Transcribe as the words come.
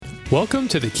Welcome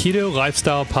to the Keto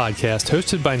Lifestyle Podcast,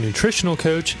 hosted by nutritional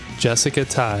coach Jessica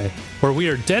Tai, where we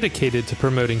are dedicated to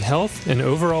promoting health and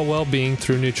overall well-being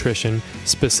through nutrition,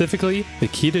 specifically the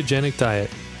ketogenic diet.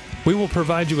 We will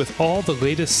provide you with all the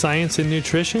latest science in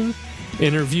nutrition,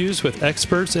 interviews with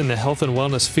experts in the health and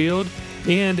wellness field,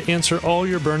 and answer all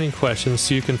your burning questions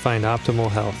so you can find optimal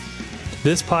health.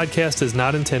 This podcast is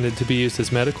not intended to be used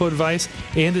as medical advice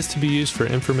and is to be used for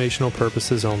informational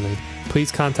purposes only.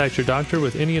 Please contact your doctor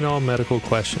with any and all medical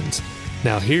questions.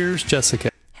 Now here's Jessica.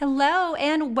 Hello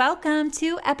and welcome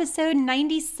to episode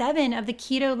 97 of the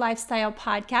Keto Lifestyle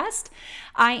Podcast.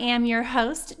 I am your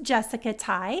host, Jessica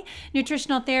Tai,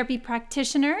 nutritional therapy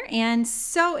practitioner, and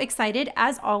so excited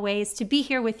as always to be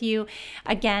here with you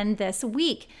again this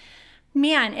week.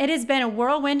 Man, it has been a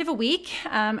whirlwind of a week.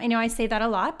 I know I say that a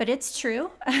lot, but it's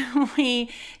true. I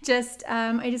just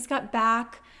got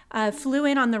back, flew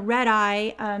in on the red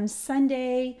eye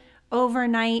Sunday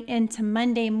overnight into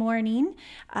Monday morning.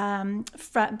 I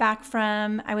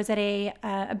was at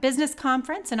a business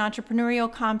conference, an entrepreneurial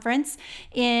conference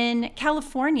in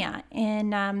California,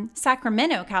 in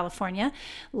Sacramento, California,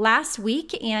 last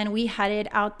week, and we headed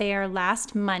out there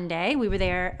last Monday. We were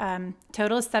there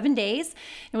total of 7 days.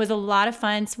 It was a lot of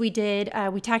fun. So we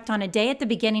tacked on a day at the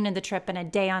beginning of the trip and a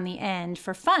day on the end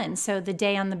for fun. So the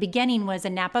day on the beginning was a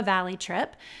Napa Valley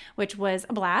trip, which was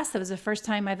a blast. That was the first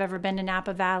time I've ever been to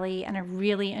Napa Valley, and I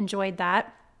really enjoyed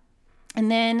that.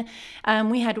 And then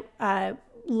we had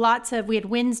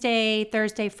Wednesday,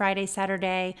 Thursday, Friday,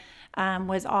 Saturday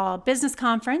was all business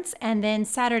conference. And then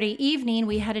Saturday evening,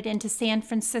 we headed into San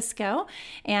Francisco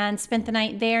and spent the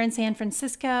night there in San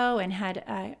Francisco and had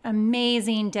an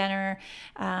amazing dinner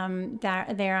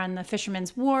there on the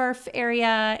Fisherman's Wharf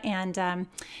area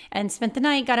and spent the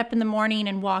night, got up in the morning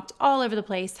and walked all over the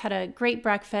place, had a great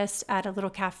breakfast at a little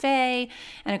cafe.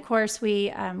 And of course, we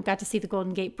got to see the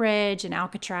Golden Gate Bridge and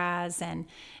Alcatraz and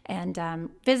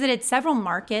visited several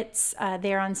markets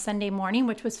there on Sunday morning,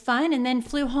 which was fun, and then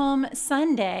flew home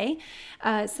Sunday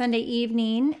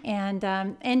evening and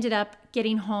ended up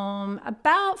getting home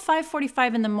about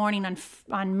 5:45 in the morning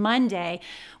on Monday,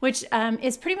 which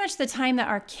is pretty much the time that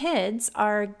our kids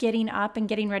are getting up and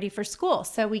getting ready for school.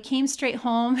 So we came straight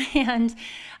home and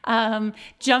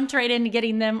jumped right into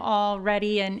getting them all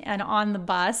ready and on the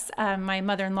bus. My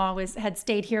mother-in-law had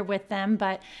stayed here with them,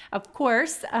 but of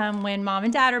course, when mom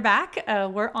and dad are back,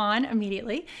 we're on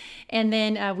immediately. And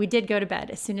then we did go to bed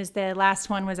as soon as the last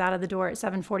one was out of the door at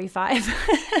 7:45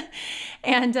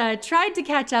 and tried to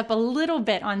catch up a little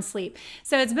bit on sleep.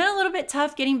 So it's been a little bit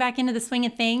tough getting back into the swing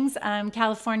of things.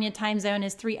 California time zone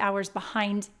is 3 hours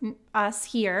behind us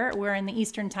here. We're in the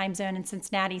Eastern time zone in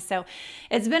Cincinnati. So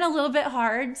it's been a little bit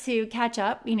hard to catch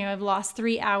up. I've lost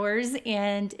 3 hours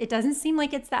and it doesn't seem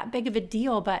like it's that big of a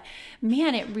deal, but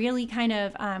man, it really kind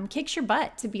of kicks your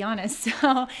butt, to be honest.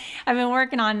 So I've been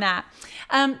working on that.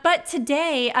 But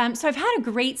today, so I've had a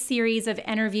great series of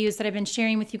interviews that I've been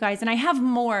sharing with you guys, and I have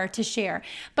more to share,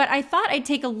 but I thought I'd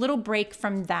take a little break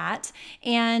from that.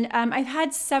 And I've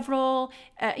had several,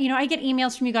 I get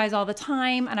emails from you guys all the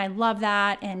time, and I love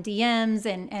that, and DMs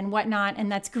and whatnot,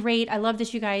 and that's great. I love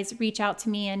that you guys reach out to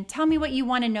me and tell me what you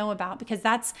want to know about, because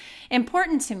that's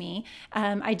important to me.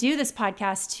 I do this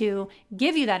podcast to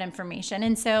give you that information,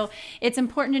 and so it's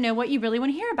important to know what you really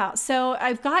want to hear about. So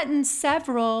I've gotten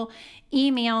several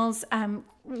emails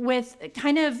with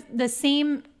kind of the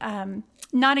same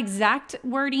not exact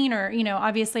wording or,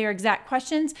 obviously, or exact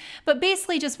questions, but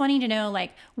basically just wanting to know,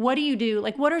 like, what do you do?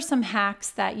 Like, what are some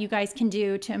hacks that you guys can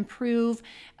do to improve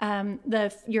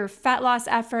your fat loss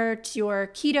efforts, your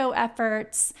keto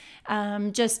efforts,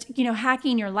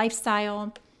 hacking your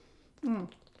lifestyle?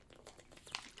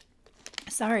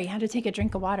 Sorry, I had to take a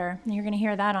drink of water. You're going to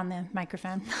hear that on the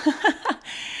microphone.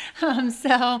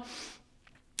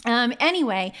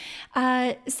 Anyway,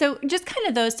 so just kind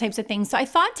of those types of things. So I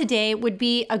thought today would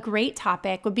be a great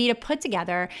topic, would be to put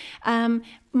together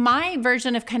my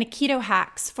version of kind of keto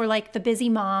hacks for like the busy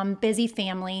mom, busy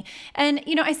family. And,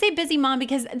 I say busy mom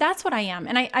because that's what I am.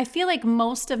 And I feel like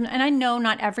and I know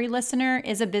not every listener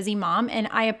is a busy mom, and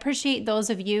I appreciate those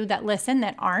of you that listen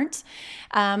that aren't.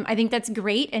 I think that's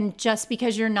great. And just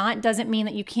because you're not doesn't mean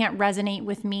that you can't resonate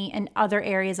with me in other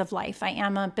areas of life. I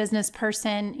am a business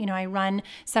person. I run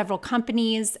several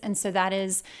companies. And so that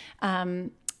is,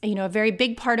 a very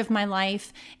big part of my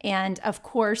life. And of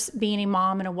course, being a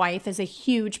mom and a wife is a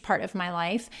huge part of my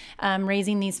life.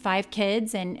 Raising these 5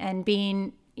 kids and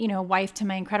being, wife to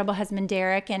my incredible husband,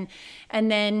 Derek. And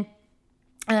then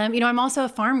I'm also a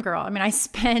farm girl. I mean, I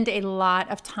spend a lot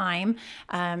of time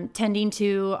tending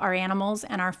to our animals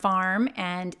and our farm,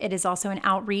 and it is also an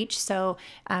outreach. So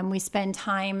we spend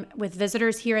time with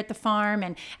visitors here at the farm.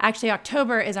 And actually,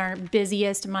 October is our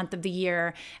busiest month of the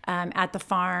year at the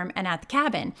farm and at the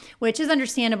cabin, which is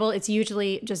understandable. It's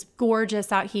usually just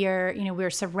gorgeous out here. We're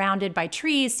surrounded by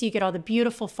trees, so you get all the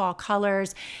beautiful fall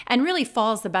colors. And really,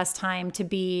 fall is the best time to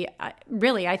be,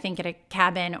 really, I think, at a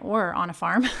cabin or on a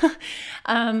farm.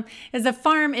 As the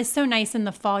farm is so nice in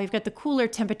the fall. You've got the cooler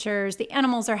temperatures, the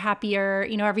animals are happier,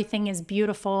 everything is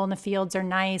beautiful and the fields are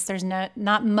nice. There's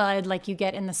not mud like you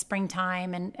get in the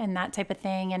springtime and that type of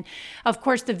thing. And of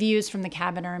course, the views from the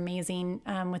cabin are amazing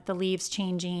with the leaves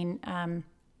changing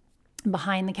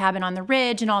behind the cabin on the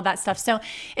ridge and all that stuff. So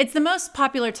it's the most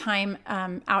popular time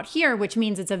out here, which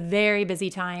means it's a very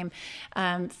busy time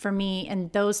for me in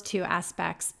those two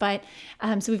aspects. But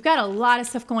so we've got a lot of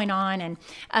stuff going on, and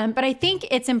but I think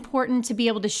it's important to be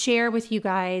able to share with you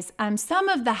guys some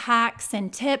of the hacks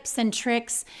and tips and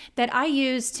tricks that I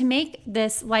use to make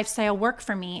this lifestyle work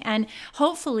for me. And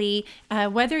hopefully,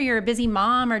 whether you're a busy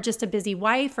mom or just a busy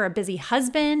wife or a busy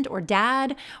husband or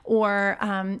dad, or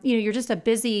you're just a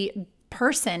busy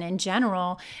person in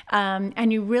general,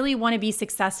 and you really want to be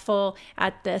successful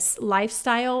at this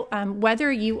lifestyle, whether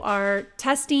you are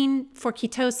testing for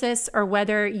ketosis or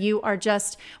whether you are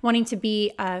just wanting to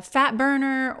be a fat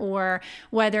burner, or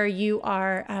whether you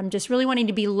are just really wanting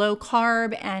to be low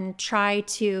carb and try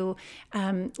to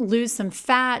lose some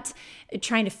fat,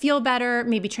 trying to feel better,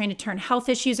 maybe trying to turn health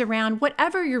issues around,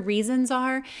 whatever your reasons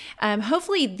are.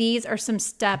 Hopefully these are some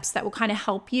steps that will kind of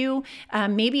help you.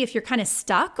 Maybe if you're kind of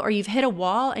stuck or you've hit a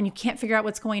wall and you can't figure out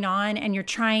what's going on and you're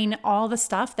trying all the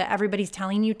stuff that everybody's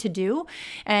telling you to do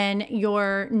and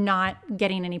you're not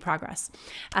getting any progress.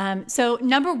 So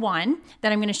number one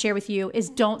that I'm going to share with you is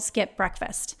don't skip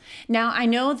breakfast. Now, I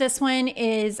know this one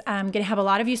is going to have a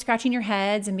lot of you scratching your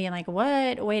heads and being like,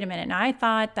 what? Wait a minute. Now, I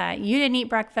thought that you didn't eat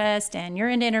breakfast and you're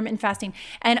into intermittent fasting.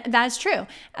 And that's true.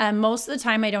 Most of the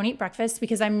time I don't eat breakfast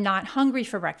because I'm not hungry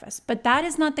for breakfast, but that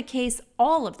is not the case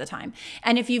all of the time.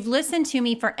 And if you've listened to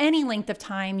me for any length of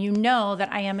time, you know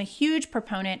that I am a huge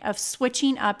proponent of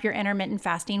switching up your intermittent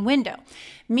fasting window,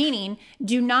 meaning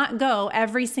do not go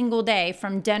every single day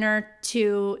from dinner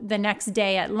to the next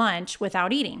day at lunch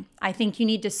without eating. I think you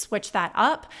need to switch that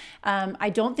up.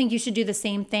 I don't think you should do the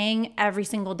same thing every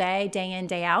single day, day in,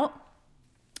 day out.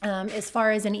 As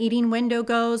far as an eating window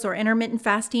goes, or intermittent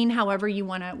fasting, whatever you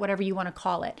want to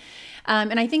call it.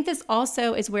 And I think this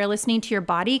also is where listening to your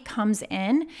body comes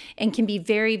in and can be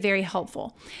very, very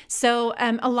helpful. So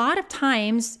a lot of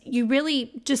times you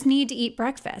really just need to eat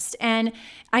breakfast. And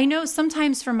I know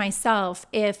sometimes for myself,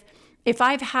 if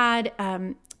I've had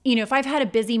if I've had a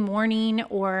busy morning,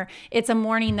 or it's a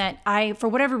morning that I, for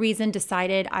whatever reason,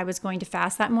 decided I was going to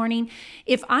fast that morning,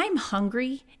 if I'm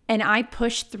hungry and I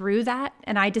push through that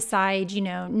and I decide,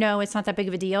 no, it's not that big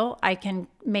of a deal, I can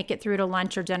make it through to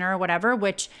lunch or dinner or whatever,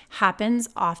 which happens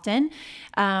often,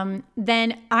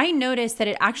 then I notice that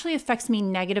it actually affects me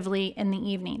negatively in the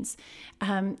evenings.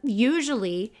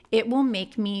 Usually it will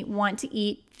make me want to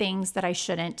eat things that I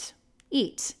shouldn't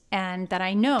eat and that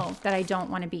I know that I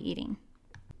don't want to be eating.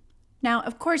 Now,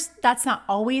 of course, that's not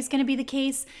always going to be the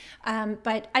case,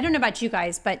 but I don't know about you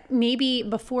guys, but maybe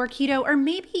before keto, or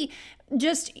maybe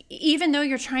just even though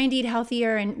you're trying to eat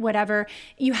healthier and whatever,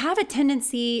 you have a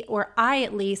tendency, or I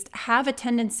at least have a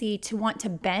tendency to want to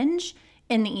binge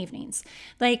in the evenings.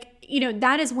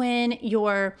 That is when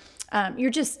you're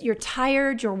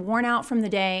tired, you're worn out from the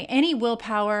day. Any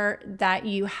willpower that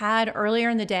you had earlier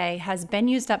in the day has been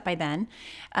used up by then.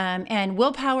 And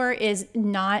willpower is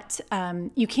not,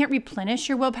 you can't replenish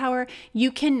your willpower.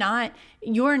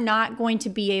 You're not going to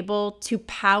be able to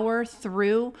power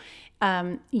through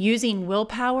using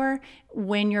willpower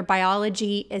when your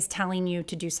biology is telling you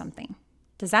to do something.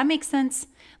 Does that make sense?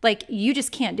 You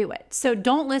just can't do it. So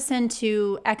don't listen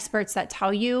to experts that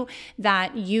tell you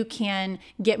that you can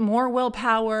get more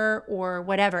willpower or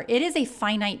whatever. It is a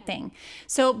finite thing.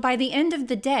 So by the end of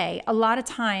the day, a lot of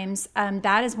times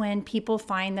that is when people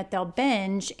find that they'll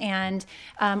binge and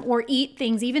or eat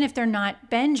things, even if they're not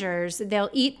bingers,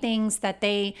 they'll eat things that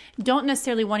they don't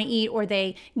necessarily want to eat, or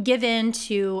they give in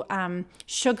to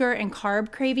sugar and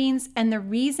carb cravings. And the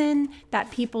reason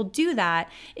that people do that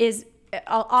is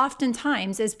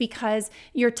oftentimes is because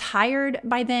you're tired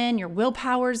by then, your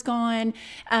willpower's gone.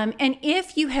 And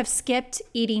if you have skipped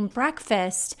eating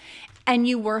breakfast and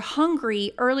you were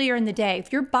hungry earlier in the day,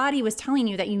 if your body was telling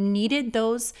you that you needed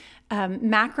those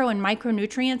macro and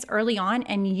micronutrients early on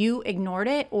and you ignored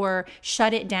it or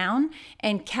shut it down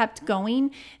and kept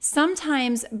going,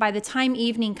 sometimes by the time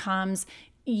evening comes,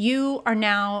 you are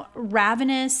now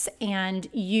ravenous and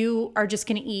you are just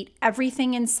going to eat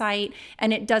everything in sight.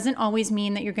 And it doesn't always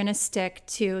mean that you're going to stick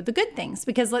to the good things,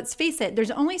 because let's face it,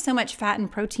 there's only so much fat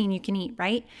and protein you can eat,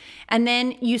 right? And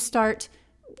then you start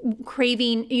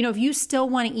craving, if you still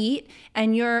want to eat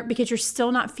and because you're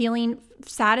still not feeling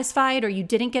satisfied, or you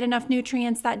didn't get enough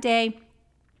nutrients that day,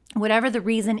 whatever the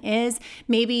reason is,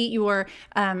 maybe your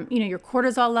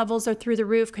cortisol levels are through the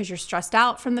roof because you're stressed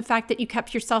out from the fact that you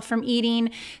kept yourself from eating.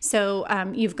 So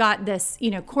you've got this,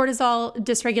 cortisol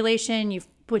dysregulation,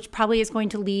 which probably is going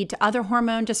to lead to other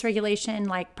hormone dysregulation,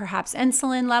 like perhaps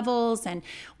insulin levels and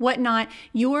whatnot.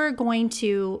 You're going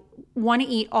to want to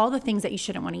eat all the things that you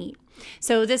shouldn't want to eat.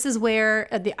 So this is where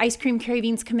the ice cream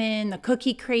cravings come in, the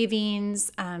cookie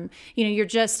cravings. You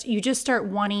just start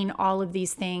wanting all of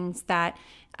these things that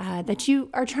you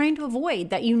are trying to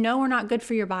avoid, that are not good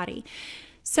for your body.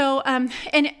 So, and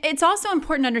it's also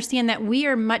important to understand that we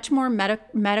are much more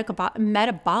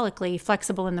metabolically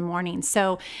flexible in the morning.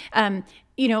 So, and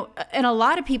a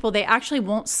lot of people, they actually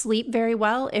won't sleep very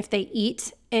well if they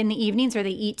eat in the evenings or they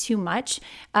eat too much.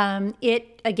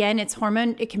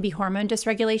 It can be hormone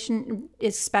dysregulation,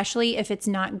 especially if it's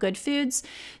not good foods.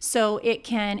 So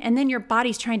and then your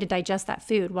body's trying to digest that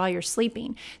food while you're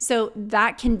sleeping. So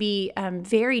that can be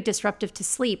very disruptive to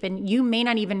sleep. And you may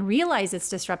not even realize it's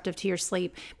disruptive to your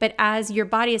sleep, but as your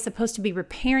body is supposed to be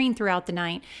repairing throughout the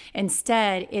night,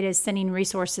 instead it is sending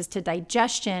resources to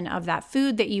digestion of that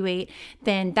food that you ate,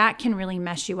 then that can really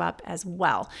mess you up as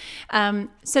well.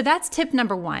 So that's tip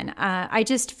number one. I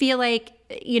just feel like,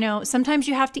 sometimes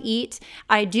you have to eat.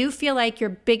 I do feel like your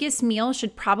biggest meal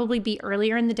should probably be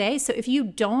earlier in the day. So if you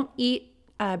don't eat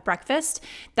breakfast,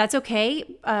 that's okay.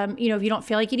 If you don't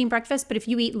feel like eating breakfast, but if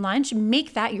you eat lunch,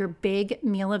 make that your big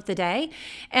meal of the day.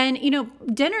 And,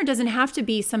 dinner doesn't have to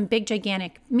be some big,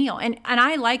 gigantic meal. And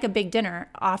I like a big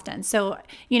dinner often. So,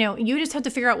 you just have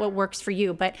to figure out what works for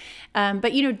you. But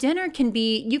dinner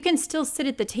you can still sit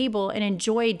at the table and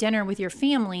enjoy dinner with your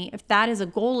family if that is a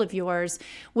goal of yours,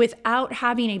 without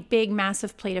having a big,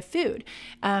 massive plate of food.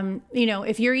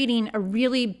 If you're eating a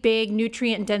really big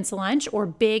nutrient dense lunch or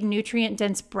big nutrient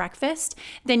dense breakfast,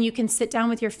 then you can sit down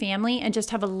with your family and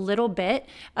just have a little bit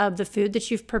of the food that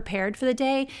you've prepared for the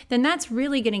day. Then that's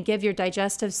really going to give your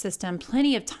digestive system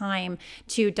plenty of time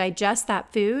to digest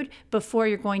that food before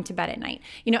you're going to bed at night.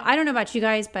 I don't know about you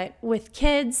guys, but with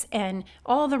kids and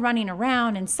all the running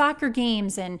around and soccer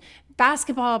games and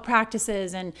basketball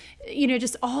practices and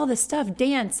just all the stuff,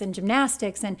 dance and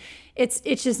gymnastics, and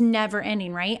it's just never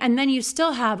ending, right? And then you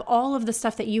still have all of the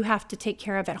stuff that you have to take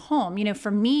care of at home. For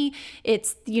me,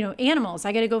 it's animals.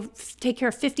 I got to go take care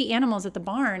of 50 animals at the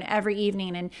barn every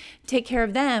evening and take care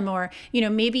of them, or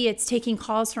maybe it's taking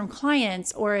calls from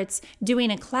clients, or it's doing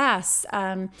a class,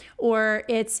 or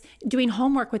it's doing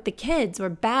homework with the kids, or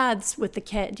baths with the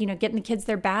kid, getting the kids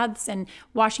their baths and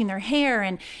washing their hair,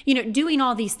 and doing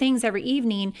all these things every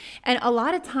evening. And a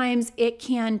lot of times it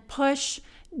can push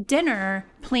dinner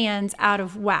plans out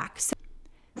of whack.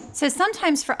 So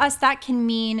sometimes for us, that can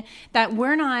mean that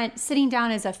we're not sitting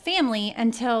down as a family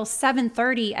until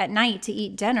 7:30 at night to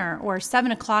eat dinner, or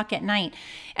 7 o'clock at night.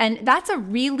 And that's a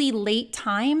really late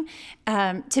time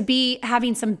to be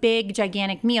having some big,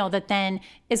 gigantic meal that then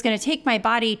is going to take my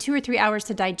body 2 or 3 hours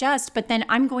to digest, but then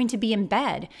I'm going to be in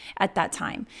bed at that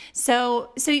time.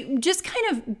 So just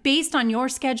kind of based on your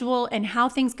schedule and how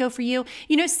things go for you,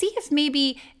 see if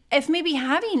maybe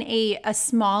having a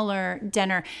smaller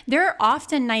dinner. There are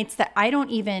often nights that I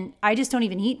just don't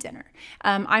even eat dinner.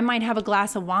 I might have a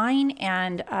glass of wine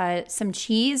and some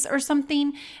cheese or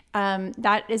something.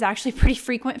 That is actually pretty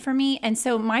frequent for me. And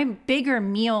so my bigger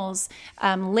meals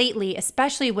lately,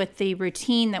 especially with the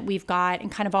routine that we've got and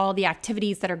kind of all the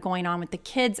activities that are going on with the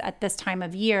kids at this time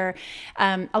of year,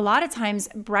 a lot of times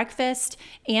breakfast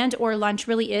and or lunch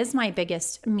really is my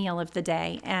biggest meal of the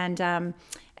day.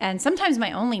 And sometimes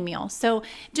my only meal. So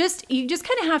you just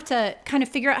kind of have to kind of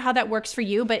figure out how that works for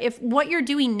you. But if what you're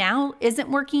doing now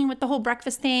isn't working with the whole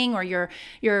breakfast thing, or you're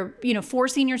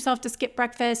forcing yourself to skip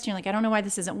breakfast, you're like, I don't know why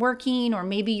this isn't working, or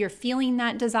maybe you're feeling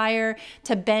that desire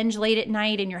to binge late at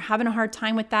night and you're having a hard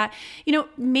time with that,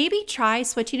 maybe try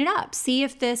switching it up. See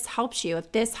if this helps you,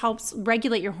 if this helps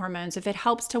regulate your hormones, if it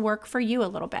helps to work for you a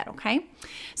little bit, okay?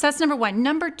 So that's number one.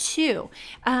 Number two,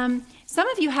 some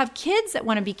of you have kids that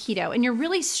want to be keto and you're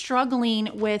really struggling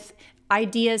with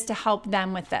ideas to help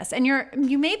them with this. And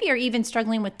you maybe are even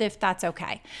struggling with if that's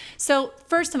okay. So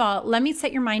first of all, let me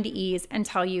set your mind at ease and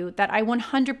tell you that I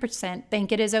 100%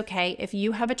 think it is okay if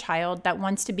you have a child that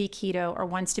wants to be keto or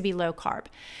wants to be low carb.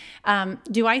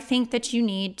 Do I think that you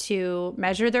need to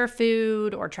measure their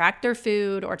food or track their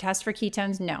food or test for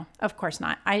ketones? No, of course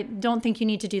not. I don't think you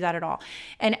need to do that at all.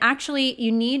 And actually,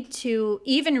 you need to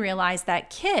even realize that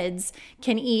kids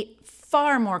can eat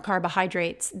far more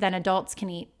carbohydrates than adults can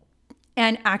eat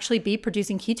and actually be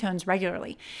producing ketones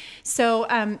regularly. So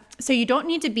you don't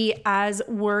need to be as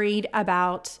worried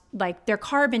about like their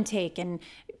carb intake and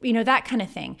that kind of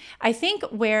thing. I think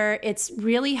where it's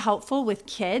really helpful with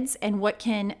kids and what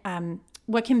can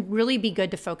really be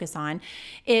good to focus on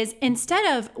is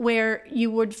instead of where you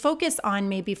would focus on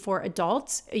maybe for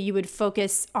adults, you would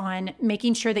focus on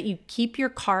making sure that you keep your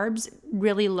carbs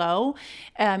really low.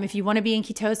 If you want to be in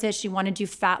ketosis, you want to do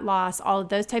fat loss, all of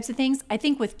those types of things. I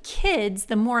think with kids,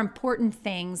 the more important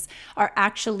things are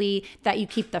actually that you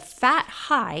keep the fat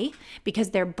high because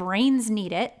their brains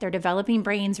need it. Their developing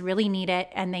brains really need it,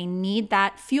 and they need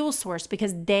that fuel source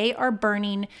because they are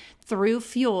burning through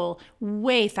fuel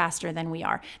way faster than we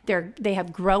are. They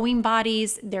have growing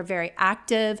bodies. They're very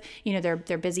active.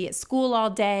 They're busy at school all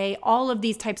day. All of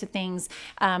these types of things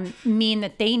mean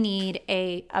that they need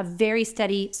a very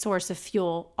steady source of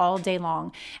fuel all day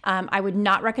long. I would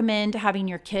not recommend having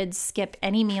your kids skip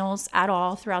any meals at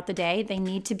all throughout the day. They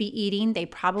need to be eating. They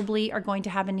probably are going to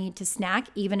have a need to snack,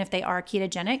 even if they are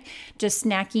ketogenic, just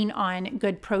snacking on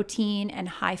good protein and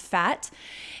high fat.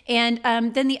 And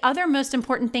then the other most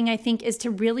important thing I think is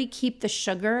to really keep the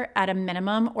sugar at a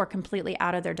minimum or completely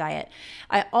out of their diet.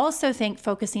 I also think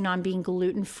focusing on being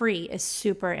gluten-free is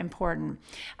super important.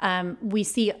 We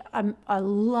see a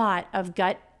lot of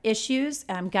gut issues,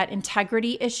 gut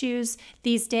integrity issues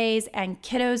these days, and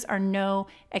ketos are no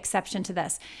exception to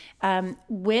this.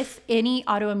 With any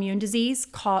autoimmune disease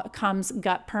comes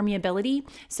gut permeability.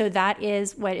 So that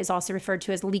is what is also referred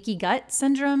to as leaky gut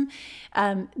syndrome.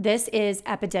 This is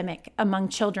epidemic among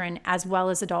children as well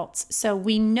as adults. So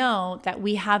we know that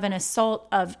we have an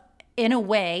assault in a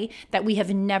way that we have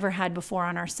never had before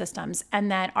on our systems, and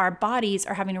that our bodies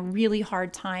are having a really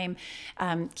hard time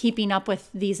keeping up with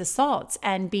these assaults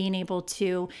and being able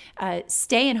to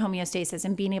stay in homeostasis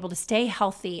and being able to stay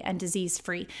healthy and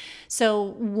disease-free. So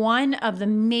one of the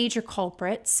major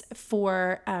culprits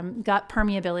for gut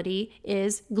permeability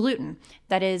is gluten.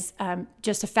 That is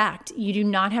just a fact. You do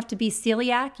not have to be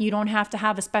celiac. You don't have to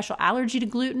have a special allergy to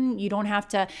gluten. You don't have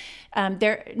to,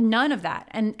 none of that.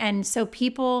 And so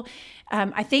people,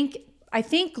 I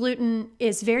think gluten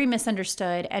is very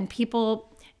misunderstood, and people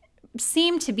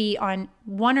seem to be on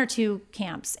one or two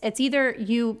camps. It's either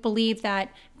you believe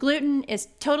that gluten is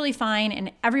totally fine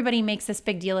and everybody makes this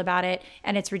big deal about it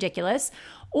and it's ridiculous,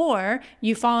 or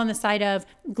you fall on the side of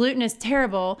gluten is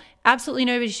terrible, absolutely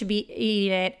nobody should be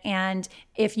eating it, and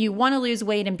if you want to lose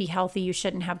weight and be healthy, you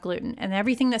shouldn't have gluten, and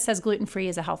everything that says gluten-free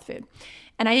is a health food.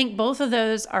 And I think both of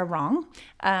those are wrong.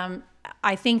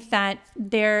 I think that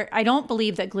I don't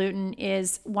believe that gluten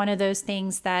is one of those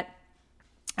things that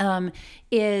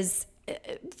is,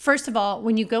 first of all,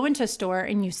 when you go into a store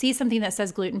and you see something that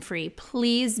says gluten-free,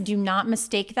 please do not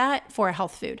mistake that for a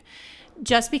health food.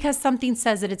 Just because something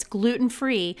says that it's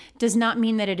gluten-free does not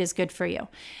mean that it is good for you.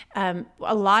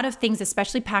 A lot of things,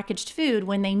 especially packaged food,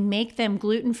 when they make them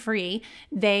gluten-free,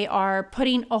 they are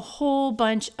putting a whole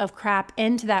bunch of crap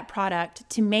into that product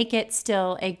to make it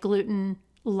still a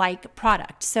gluten-like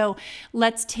product. So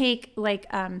let's take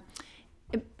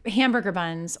hamburger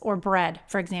buns or bread,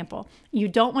 for example. You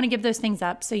don't want to give those things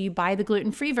up, so you buy the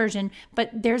gluten-free version, but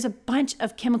there's a bunch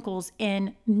of chemicals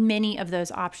in many of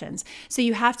those options. So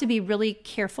you have to be really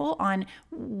careful on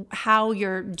how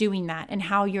you're doing that and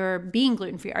how you're being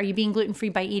gluten-free. Are you being gluten-free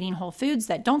by eating whole foods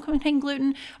that don't contain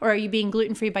gluten, or are you being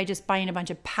gluten-free by just buying a bunch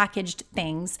of packaged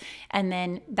things and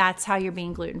then that's how you're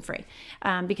being gluten-free?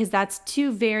 Because that's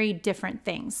two very different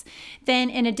things.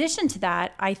 Then in addition to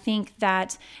that, I think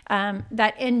that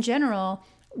that in general,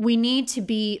 we need to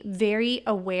be very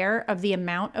aware of the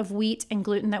amount of wheat and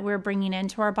gluten that we're bringing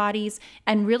into our bodies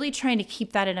and really trying to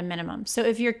keep that at a minimum. So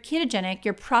if you're ketogenic,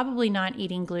 you're probably not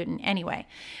eating gluten anyway.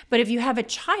 But if you have a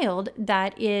child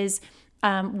that is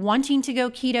wanting to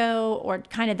go keto or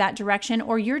kind of that direction,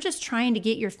 or you're just trying to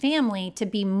get your family to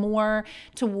be more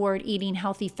toward eating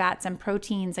healthy fats and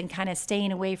proteins and kind of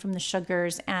staying away from the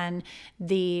sugars and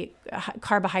the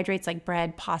carbohydrates like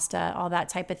bread, pasta, all that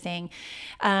type of thing,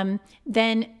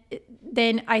 then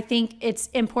then I think it's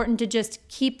important to just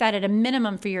keep that at a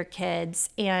minimum for your kids,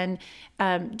 and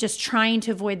just trying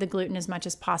to avoid the gluten as much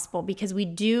as possible, because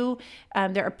there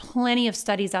are plenty of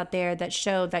studies out there that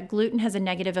show that gluten has a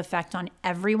negative effect on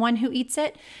everyone who eats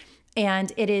it.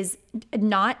 And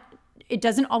it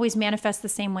doesn't always manifest the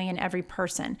same way in every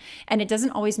person. And it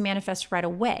doesn't always manifest right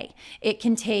away. It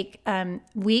can take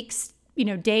weeks,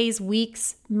 days,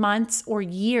 weeks, months, or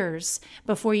years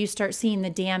before you start seeing the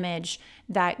damage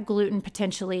that gluten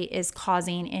potentially is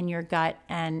causing in your gut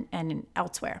and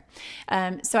elsewhere.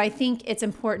 So I think it's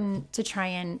important to try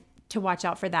and to watch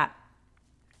out for that.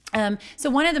 So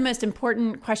one of the most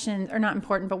important questions, or not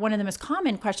important, but one of the most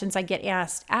common questions I get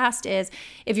asked is,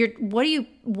 what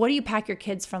do you pack your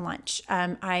kids for lunch?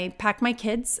 I pack my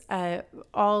kids,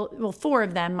 four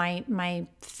of them. My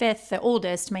fifth, the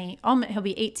oldest, he'll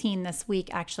be 18 this week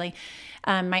actually.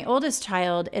 My oldest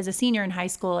child is a senior in high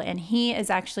school, and he is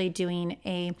actually doing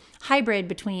a hybrid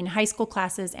between high school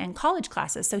classes and college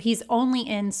classes. So he's only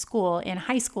in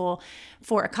high school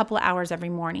for a couple of hours every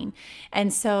morning.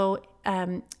 And so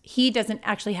he doesn't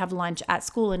actually have lunch at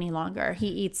school any longer. He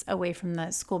eats away from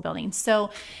the school building. So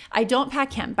I don't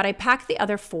pack him, but I pack the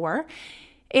other four.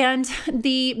 And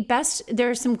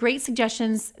there are some great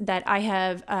suggestions that I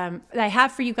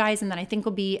have for you guys, and that I think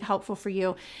will be helpful for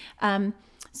you.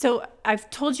 So I've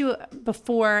told you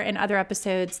before in other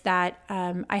episodes that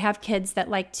I have kids that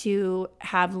like to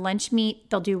have lunch meat.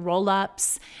 They'll do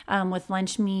roll-ups with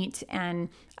lunch meat. And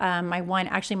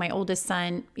my oldest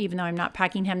son, even though I'm not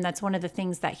packing him, that's one of the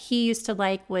things that he used to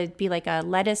like, would be like a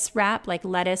lettuce wrap, like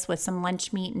lettuce with some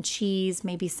lunch meat and cheese,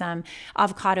 maybe some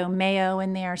avocado mayo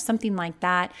in there, something like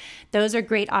that. Those are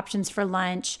great options for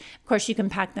lunch. Of course, you can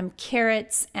pack them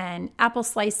carrots and apple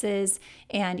slices.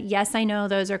 And yes, I know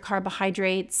those are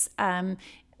carbohydrates.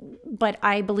 But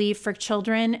I believe for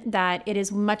children that it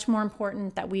is much more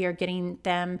important that we are getting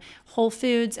them whole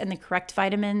foods and the correct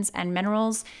vitamins and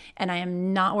minerals. And I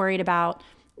am not worried about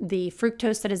the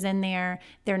fructose that is in there.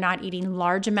 They're not eating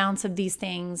large amounts of these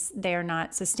things. They're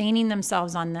not sustaining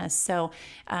themselves on this. So,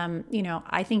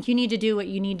 I think you need to do what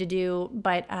you need to do,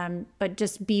 but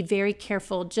just be very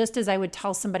careful. Just as I would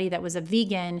tell somebody that was a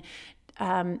vegan,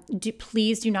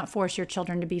 please do not force your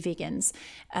children to be vegans.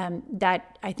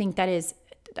 I think that is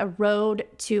a road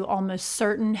to almost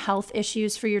certain health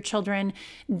issues for your children.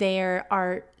 There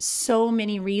are so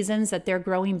many reasons that their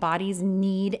growing bodies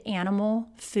need animal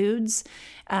foods.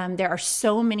 There are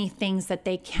so many things that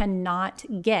they cannot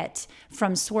get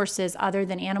from sources other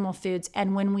than animal foods.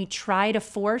 And when we try to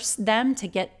force them to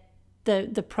get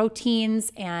the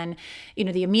proteins and the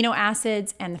amino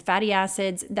acids and the fatty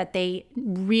acids that they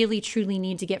really truly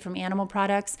need to get from animal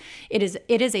products, it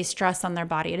is a stress on their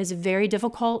body. It is very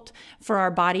difficult for our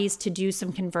bodies to do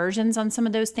some conversions on some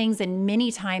of those things, and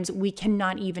many times we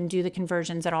cannot even do the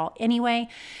conversions at all anyway.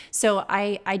 So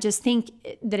I just think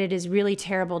that it is really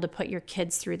terrible to put your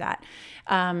kids through that.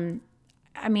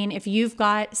 If you've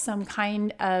got some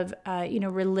kind of,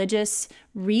 religious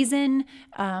reason,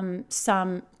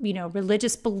 some,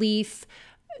 religious belief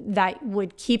that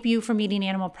would keep you from eating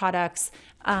animal products,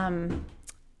 I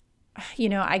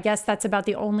guess that's about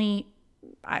the only,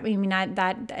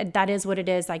 that is what it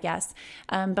is, I guess.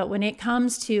 But when it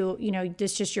comes to,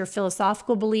 just your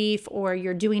philosophical belief, or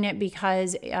you're doing it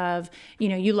because of,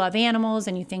 you love animals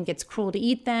and you think it's cruel to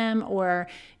eat them, or,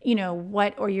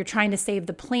 or you're trying to save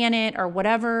the planet, or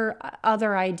whatever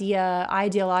other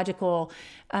ideological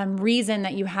reason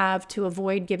that you have to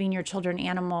avoid giving your children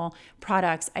animal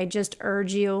products, I just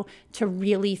urge you to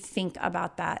really think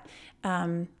about that.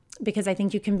 Because I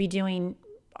think you can be doing,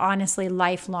 honestly,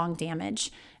 lifelong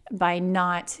damage by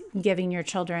not giving your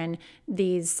children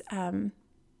these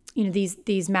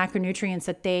macronutrients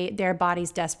that their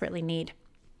bodies desperately need.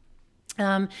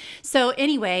 So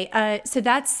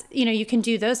that's, you can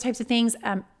do those types of things.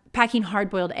 Packing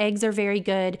hard-boiled eggs are very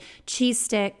good. Cheese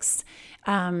sticks.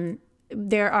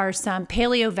 There are some,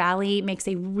 Paleo Valley makes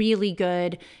a really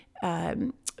good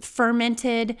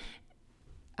fermented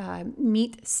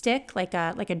meat stick, like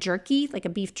a jerky, like a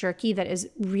beef jerky, that is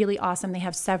really awesome. They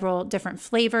have several different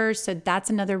flavors, so that's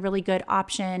another really good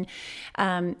option.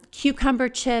 Cucumber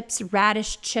chips,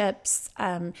 radish chips,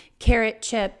 carrot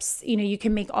chips. You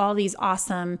can make all these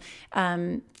awesome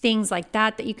things like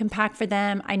that you can pack for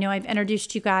them. I know I've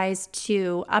introduced you guys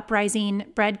to Uprising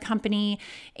Bread Company,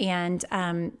 and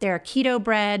their keto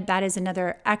bread. That is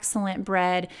another excellent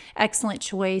bread, excellent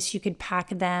choice. You could pack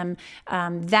them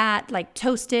that like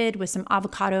toasted with some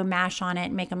avocado mash on it,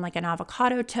 make them like an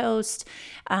avocado toast.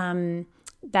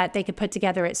 that they could put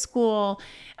together at school.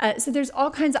 So there's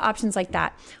all kinds of options like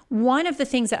that. One of the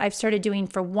things that I've started doing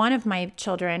for one of my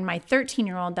children, my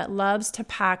 13-year-old that loves to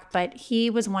pack, but he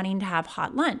was wanting to have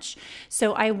hot lunch.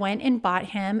 So I went and bought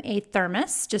him a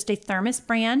thermos, just a Thermos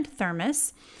brand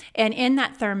thermos. And in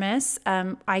that thermos,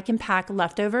 I can pack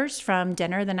leftovers from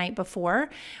dinner the night before,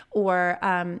 or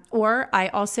I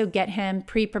also get him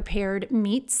pre-prepared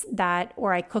meats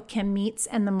or I cook him meats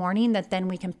in the morning that then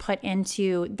we can put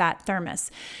into that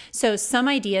thermos. So some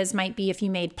ideas might be if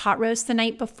you made pot roast the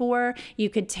night before, you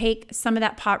could take some of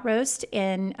that pot roast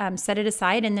and set it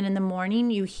aside. And then in the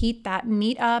morning, you heat that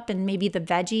meat up and maybe the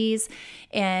veggies.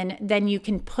 And then you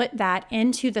can put that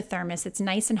into the thermos. It's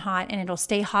nice and hot and it'll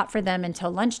stay hot for them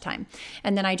until lunchtime.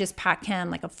 And then I just pack him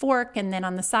like a fork. And then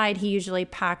on the side, he usually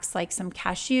packs like some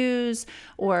cashews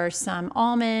or some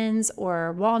almonds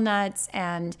or walnuts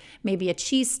and maybe a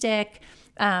cheese stick.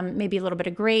 Maybe a little bit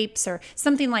of grapes or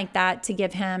something like that to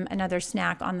give him another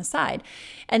snack on the side.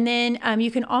 And then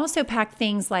you can also pack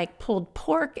things like pulled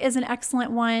pork is an excellent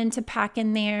one to pack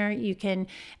in there. You can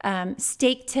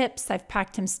steak tips. I've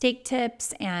packed him steak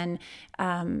tips and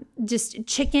just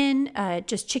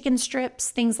chicken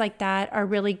strips, things like that are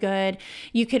really good.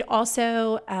 You could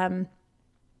also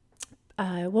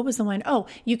what was the one? Oh,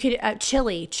 you could,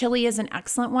 chili. Chili is an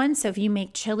excellent one. So if you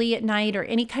make chili at night or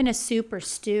any kind of soup or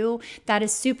stew, that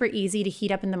is super easy to heat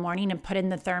up in the morning and put in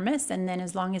the thermos. And then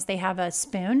as long as they have a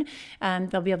spoon,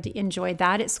 they'll be able to enjoy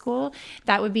that at school.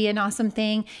 That would be an awesome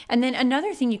thing. And then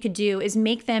another thing you could do is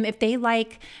make them, if they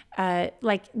like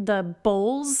the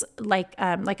bowls, like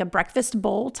a breakfast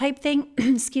bowl type thing,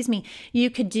 excuse me, you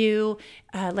could do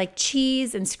like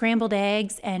cheese and scrambled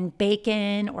eggs and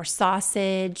bacon or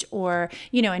sausage or,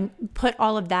 and put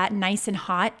all of that nice and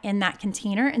hot in that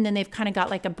container. And then they've kind of got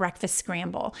like a breakfast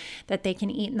scramble that they can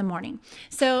eat in the morning.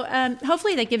 So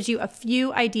hopefully that gives you a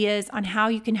few ideas on how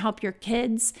you can help your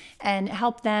kids and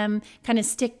help them kind of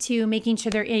stick to making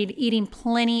sure they're eating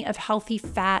plenty of healthy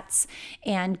fats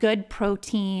and good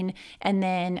protein. And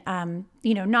then,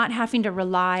 not having to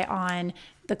rely on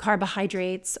the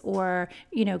carbohydrates or,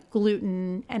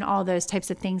 gluten and all those types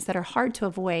of things that are hard to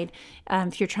avoid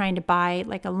if you're trying to buy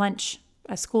like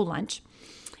a school lunch.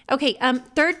 Okay,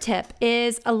 third tip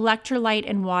is electrolyte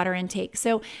and water intake.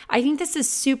 So I think this is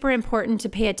super important to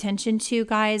pay attention to,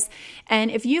 guys.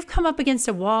 And if you've come up against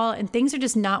a wall and things are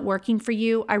just not working for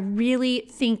you, I really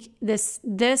think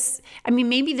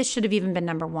maybe this should have even been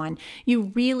number one.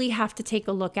 You really have to take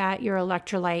a look at your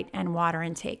electrolyte and water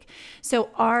intake. So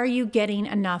are you getting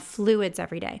enough fluids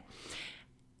every day?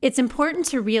 It's important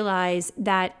to realize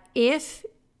that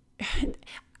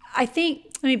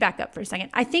let me back up for a second.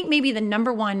 I think maybe the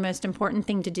number one most important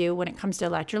thing to do when it comes to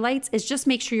electrolytes is just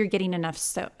make sure you're getting enough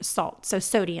salt. So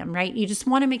sodium, right? You just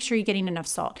want to make sure you're getting enough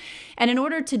salt. And in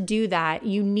order to do that,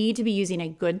 you need to be using a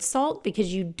good salt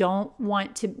because you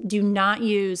do not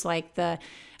use like the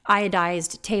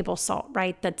iodized table salt,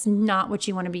 right? That's not what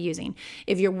you want to be using.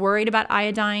 If you're worried about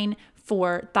iodine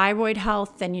for thyroid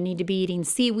health, then you need to be eating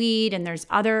seaweed, and there's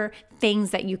other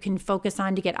things that you can focus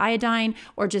on to get iodine,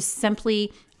 or just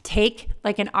simply take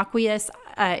like an aqueous,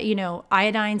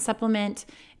 iodine supplement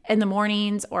in the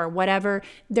mornings or whatever.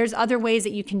 There's other ways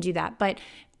that you can do that, but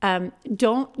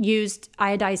don't use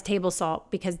iodized table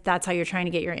salt because that's how you're trying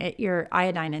to get your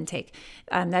iodine intake.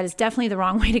 That is definitely the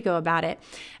wrong way to go about it.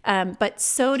 But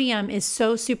sodium is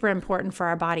so super important for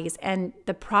our bodies, and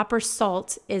the proper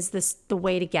salt is the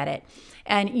way to get it.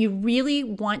 And you really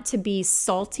want to be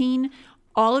salting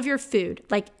all of your food,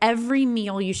 like every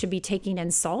meal you should be taking in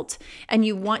salt, and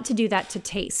you want to do that to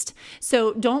taste.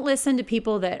 So don't listen to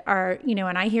people that are,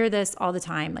 and I hear this all the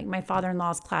time, like my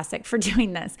father-in-law's classic for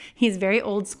doing this. He's very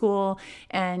old school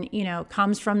and,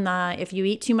 comes from if you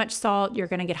eat too much salt, you're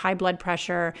going to get high blood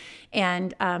pressure.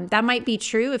 And that might be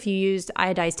true if you used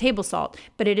iodized table salt,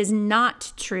 but it is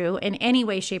not true in any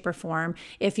way, shape, or form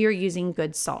if you're using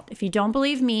good salt. If you don't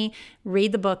believe me,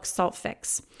 read the book Salt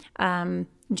Fix.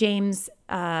 James,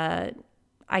 I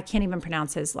can't even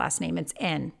pronounce his last name. It's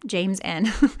N, James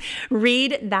N.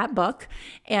 Read that book,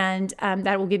 and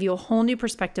that will give you a whole new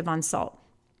perspective on salt.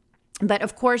 But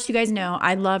of course, you guys know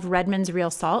I love Redmond's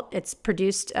Real Salt. It's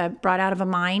brought out of a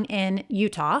mine in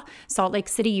Utah, Salt Lake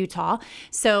City, Utah.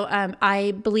 So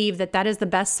I believe that is the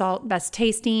best salt, best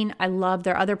tasting. I love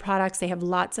their other products. They have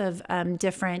lots of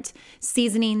different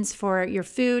seasonings for your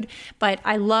food, but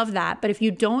I love that. But if you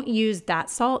don't use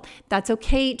that salt, that's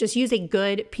okay. Just use a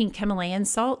good pink Himalayan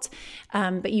salt.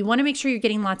 But you want to make sure you're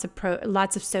getting lots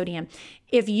of sodium.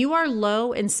 If you are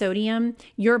low in sodium,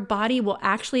 your body will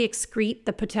actually excrete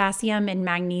the potassium and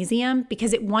magnesium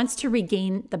because it wants to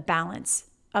regain the balance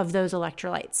of those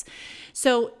electrolytes.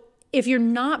 So if you're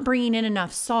not bringing in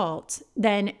enough salt,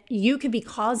 then you could be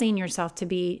causing yourself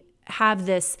to have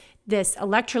this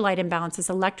electrolyte imbalance, this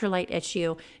electrolyte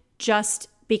issue, just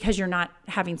because you're not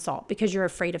having salt, because you're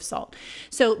afraid of salt.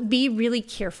 So be really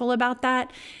careful about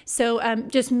that. So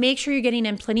just make sure you're getting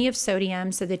in plenty of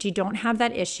sodium so that you don't have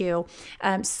that issue.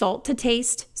 Salt to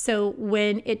taste. So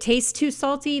when it tastes too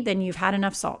salty, then you've had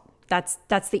enough salt.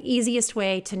 That's the easiest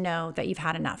way to know that you've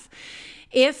had enough.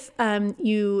 If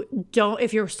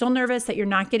you're still nervous that you're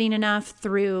not getting enough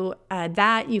through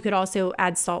that, you could also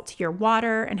add salt to your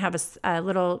water and have a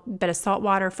little bit of salt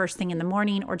water first thing in the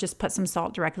morning, or just put some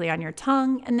salt directly on your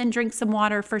tongue and then drink some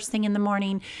water first thing in the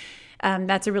morning.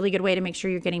 That's a really good way to make sure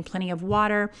you're getting plenty of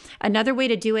water. Another way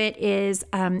to do it is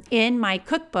in my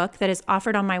cookbook that is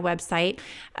offered on my website.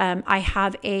 I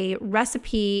have a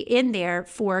recipe in there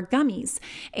for gummies,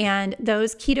 and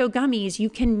those keto gummies you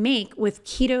can make with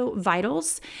Keto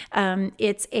Vitals.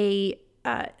 It's a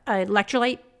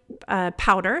electrolyte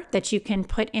powder that you can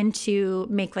put into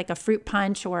make like a fruit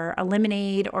punch or a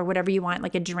lemonade or whatever you want,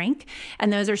 like a drink.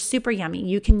 And those are super yummy.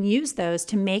 You can use those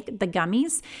to make the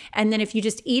gummies. And then if you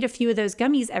just eat a few of those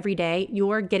gummies every day,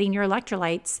 you're getting your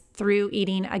electrolytes through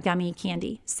eating a gummy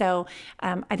candy. So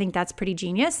I think that's pretty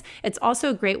genius. It's also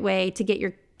a great way to get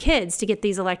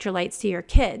these electrolytes to your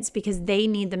kids, because they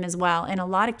need them as well. And a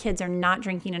lot of kids are not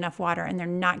drinking enough water and they're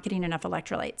not getting enough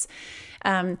electrolytes.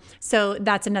 So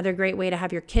that's another great way to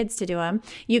have your kids to do them.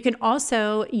 You can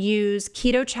also use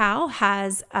Keto Chow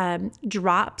has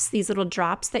drops, these little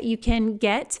drops that you can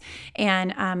get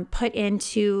and put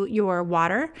into your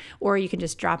water, or you can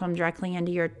just drop them directly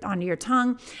onto your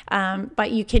tongue. But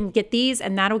you can get these,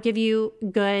 and that'll give you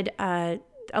good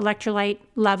electrolyte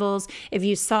levels. If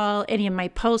you saw any of my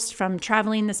posts from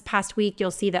traveling this past week,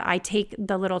 you'll see that I take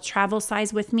the little travel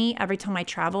size with me every time I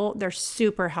travel. They're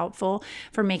super helpful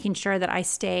for making sure that I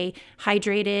stay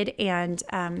hydrated and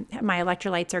my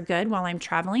electrolytes are good while I'm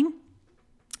traveling,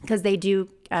 because they do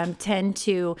tend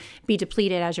to be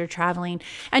depleted as you're traveling.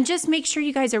 And just make sure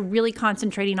you guys are really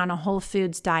concentrating on a whole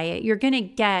foods diet. You're going to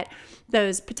get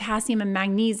those potassium and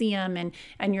magnesium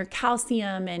and your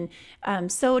calcium and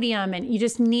sodium, and you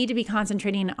just need to be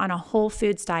concentrating on a whole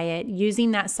foods diet,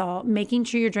 using that salt, making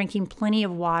sure you're drinking plenty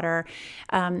of water.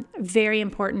 Very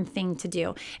important thing to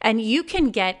do. And you can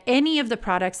get any of the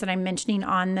products that I'm mentioning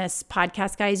on this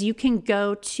podcast, guys. You can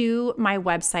go to my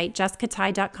website,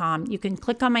 jessicatai.com. You can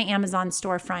click on my Amazon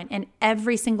storefront, and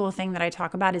every single thing that I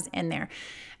talk about is in there.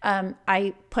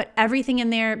 I put everything in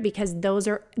there because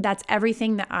that's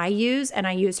everything that I use and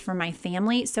I use for my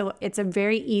family. So it's a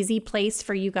very easy place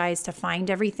for you guys to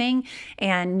find everything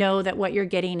and know that what you're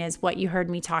getting is what you heard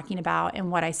me talking about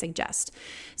and what I suggest.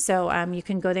 So you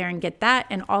can go there and get that.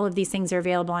 And all of these things are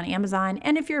available on Amazon.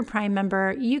 And if you're a Prime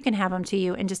member, you can have them to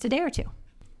you in just a day or two.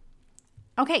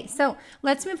 Okay, so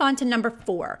let's move on to number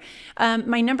 4.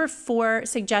 My number 4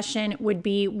 suggestion would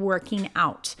be working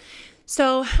out.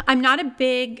 So I'm not a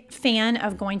big fan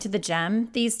of going to the gym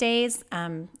these days.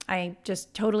 I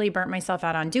just totally burnt myself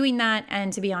out on doing that.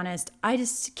 And to be honest, I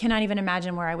just cannot even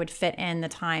imagine where I would fit in the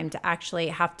time to actually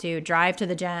have to drive to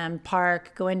the gym,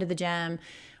 park, go into the gym,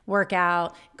 work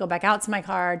out, go back out to my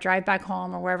car, drive back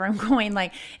home or wherever I'm going.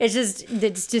 Like it's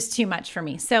just too much for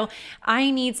me. So I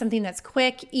need something that's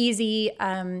quick, easy,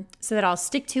 so that I'll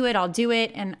stick to it, I'll do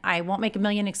it, and I won't make a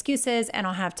million excuses and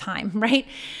I'll have time, right?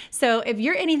 So if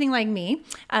you're anything like me,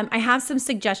 I have some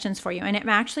suggestions for you. And I'm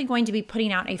actually going to be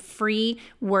putting out a free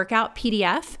workout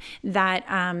PDF that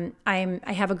I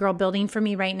have a girl building for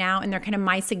me right now, and they're kind of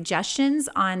my suggestions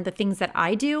on the things that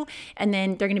I do. And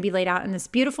then they're going to be laid out in this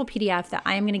beautiful PDF that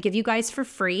I am going to give you guys for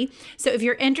free. So if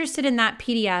you're interested in that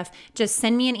PDF, just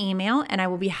send me an email and I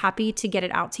will be happy to get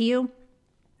it out to you.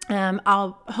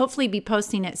 I'll hopefully be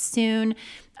posting it soon,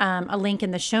 a link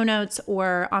in the show notes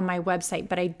or on my website,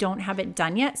 but I don't have it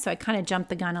done yet. So I kind of jumped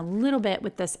the gun a little bit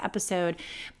with this episode.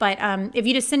 But if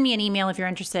you just send me an email, if you're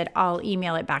interested, I'll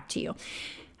email it back to you.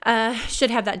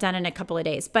 Should have that done in a couple of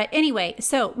days. But anyway,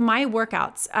 so my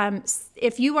workouts,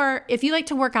 if you like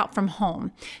to work out from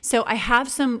home, so I have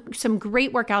some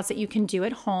great workouts that you can do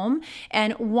at home.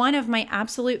 And one of my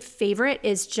absolute favorite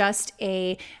is just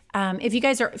if you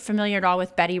guys are familiar at all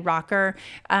with Betty Rocker,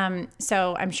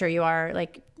 so I'm sure you are,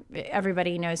 like,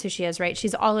 everybody knows who she is, right?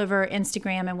 She's all over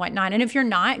Instagram and whatnot. And if you're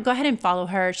not, go ahead and follow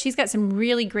her. She's got some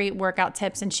really great workout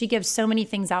tips and she gives so many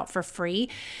things out for free.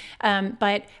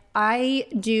 But I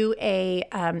do a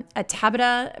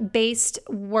Tabata based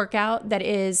workout that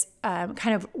is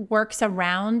kind of works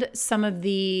around some of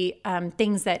the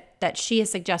things that she has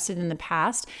suggested in the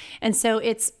past. And so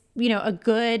it's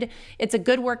it's a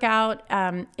good workout.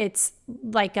 It's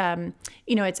like,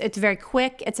 it's very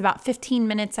quick. It's about 15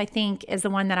 minutes, I think, is the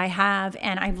one that I have.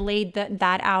 And I've laid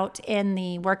that out in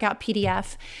the workout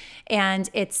PDF. And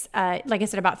it's, like I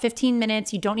said, about 15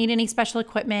 minutes. You don't need any special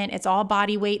equipment. It's all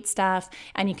body weight stuff.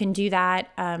 And you can do that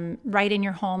right in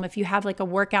your home. If you have like a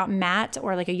workout mat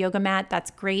or like a yoga mat,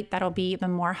 that's great. That'll be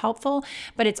even more helpful.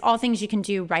 But it's all things you can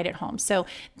do right at home. So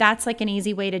that's like an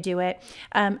easy way to do it.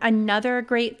 Another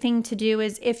great thing to do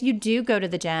is if you do go to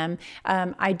the gym,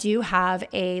 I do have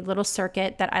a little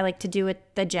circuit that I like to do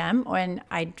at the gym when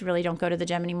I really don't go to the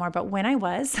gym anymore. But when I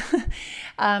was,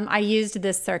 I used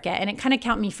this circuit, and it kind of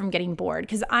kept me from getting bored,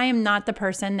 because I am not the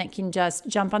person that can just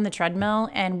jump on the treadmill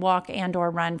and walk and or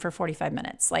run for 45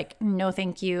 minutes. Like, no,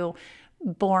 thank you.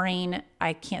 Boring.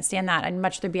 I can't stand that. I'd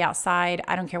much rather be outside.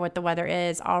 I don't care what the weather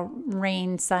is.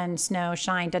 Rain, sun, snow,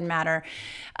 shine, doesn't matter.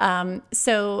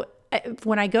 So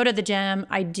when I go to the gym,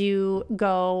 I do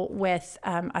go with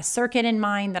a circuit in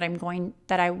mind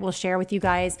that I will share with you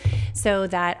guys, so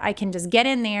that I can just get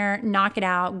in there, knock it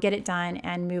out, get it done,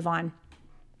 and move on.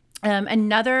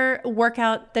 Another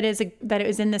workout that is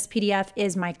in this PDF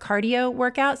is my cardio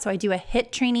workout. So I do a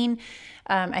HIIT training,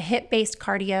 a HIIT-based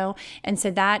cardio. And so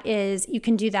you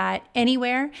can do that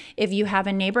anywhere. If you have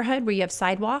a neighborhood where you have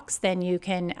sidewalks, then you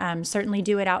can certainly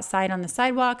do it outside on the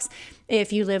sidewalks.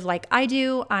 If you live like I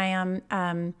do, I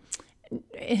am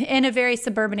in a very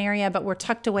suburban area, but we're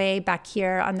tucked away back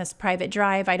here on this private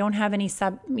drive. I don't have any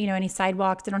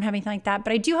sidewalks. I don't have anything like that,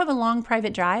 but I do have a long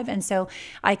private drive. And so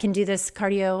I can do this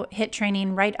cardio HIIT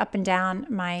training right up and down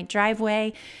my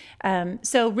driveway.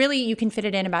 So really you can fit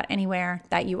it in about anywhere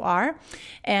that you are.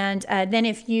 And then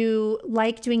if you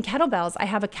like doing kettlebells, I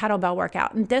have a kettlebell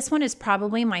workout. And this one is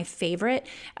probably my favorite.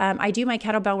 I do my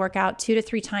kettlebell workout 2 to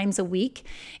 3 times a week.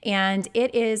 And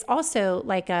it is also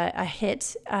like a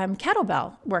HIIT kettlebell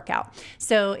workout.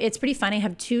 So it's pretty fun. I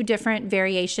have 2 different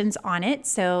variations on it.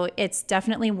 So it's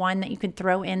definitely one that you could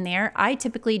throw in there. I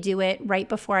typically do it right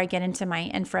before I get into my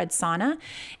infrared sauna.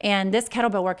 And this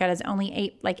kettlebell workout is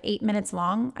only 8 minutes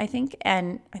long, I think.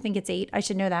 And I think it's 8. I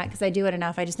should know that because I do it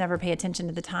enough. I just never pay attention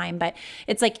to the time, but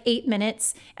it's like 8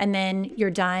 minutes and then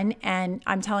you're done. And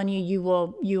I'm telling you, you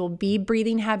will be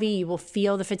breathing heavy. You will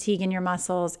feel the fatigue in your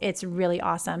muscles. It's really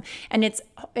awesome. And it's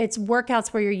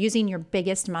workouts where you're using your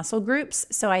biggest muscle groups.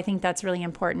 So I think that's really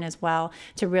important as well,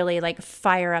 to really like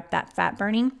fire up that fat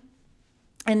burning.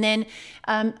 And then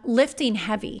lifting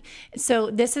heavy. So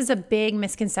this is a big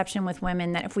misconception with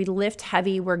women, that if we lift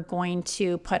heavy, we're going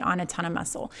to put on a ton of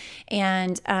muscle.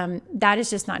 And that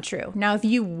is just not true. Now, if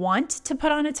you want to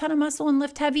put on a ton of muscle and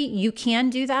lift heavy, you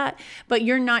can do that, but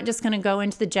you're not just going to go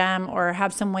into the gym or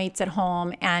have some weights at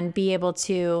home and be able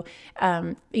to,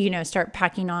 start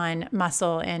packing on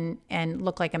muscle and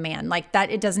look like a man. Like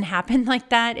that, it doesn't happen like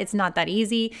that. It's not that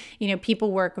easy.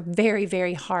 People work very,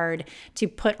 very hard to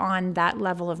put on that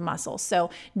level of muscle. So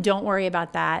don't worry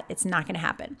about that. It's not going to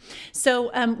happen.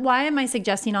 So why am I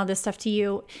suggesting all this stuff to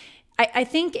you? I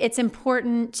think it's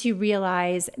important to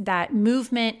realize that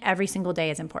movement every single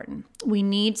day is important. We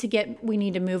need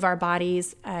to move our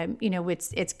bodies.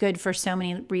 It's good for so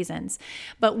many reasons.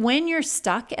 But when you're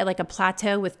stuck at like a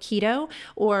plateau with keto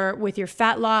or with your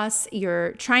fat loss,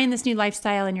 you're trying this new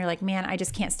lifestyle and you're like, man, I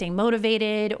just can't stay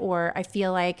motivated, or I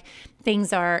feel like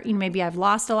things are, maybe I've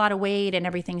lost a lot of weight and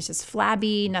everything's just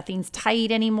flabby, nothing's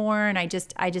tight anymore, and I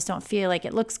just don't feel like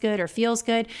it looks good or feels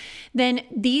good, then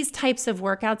these types of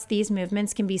workouts, these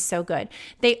movements can be so good.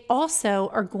 They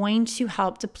also are going to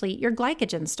help deplete your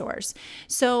glycogen stores.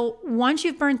 So once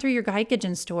you've burned through your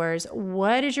glycogen stores,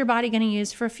 what is your body going to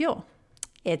use for fuel?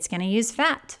 It's going to use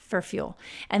fat for fuel.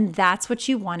 And that's what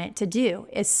you want it to do,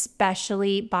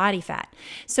 especially body fat.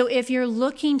 So if you're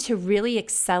looking to really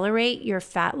accelerate your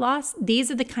fat loss,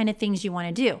 these are the kind of things you want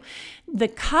to do. The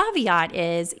caveat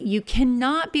is you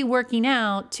cannot be working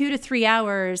out 2 to 3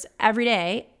 hours every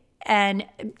day and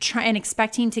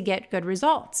expecting to get good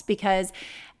results, because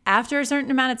after a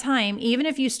certain amount of time, even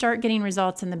if you start getting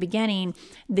results in the beginning,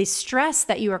 the stress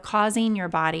that you are causing your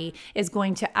body is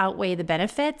going to outweigh the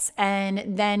benefits. And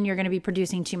then you're going to be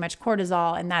producing too much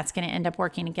cortisol, and that's going to end up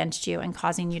working against you and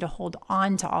causing you to hold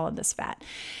on to all of this fat.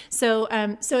 So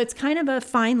it's kind of a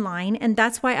fine line. And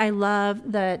that's why I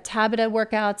love the Tabata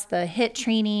workouts, the HIIT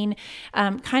training,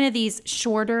 kind of these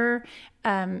shorter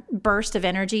burst of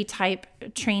energy type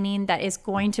training that is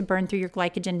going to burn through your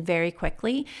glycogen very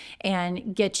quickly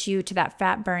and get you to that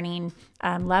fat burning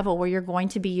level where you're going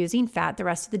to be using fat the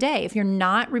rest of the day. If you're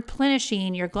not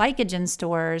replenishing your glycogen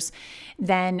stores,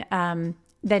 then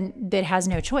then it has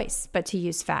no choice but to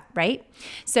use fat, right?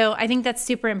 So I think that's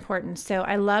super important. So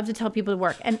I love to tell people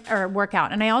to work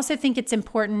out. And I also think it's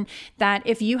important that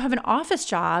if you have an office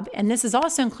job, and this is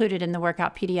also included in the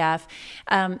workout PDF,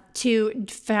 to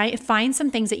find some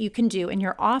things that you can do in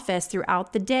your office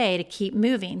throughout the day to keep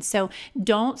moving. So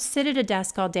don't sit at a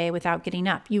desk all day without getting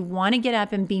up. You want to get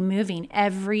up and be moving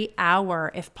every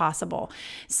hour if possible.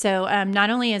 So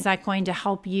not only is that going to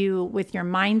help you with your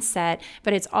mindset,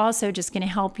 but it's also just going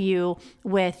to help you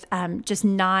with just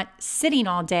not sitting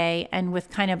all day and with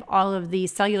kind of all of the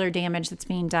cellular damage that's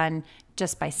being done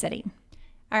just by sitting.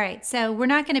 All right, so we're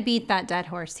not going to beat that dead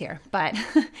horse here, but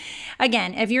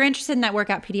again, if you're interested in that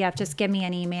workout PDF, just give me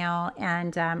an email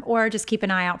and or just keep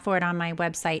an eye out for it on my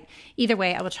website. Either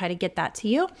way, I will try to get that to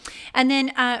you. And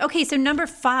then, okay, so number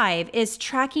 5 is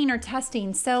tracking or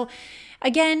testing. So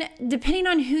again, depending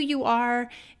on who you are,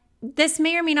 this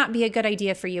may or may not be a good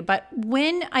idea for you, but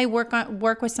when I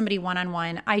work with somebody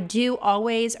one-on-one, I do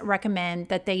always recommend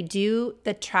that they do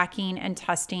the tracking and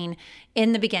testing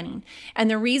in the beginning. And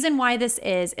the reason why this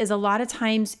is a lot of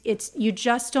times you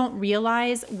just don't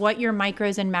realize what your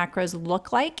micros and macros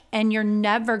look like, and you're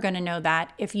never going to know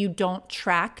that if you don't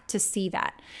track to see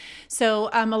that. So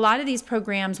a lot of these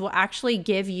programs will actually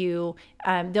give you,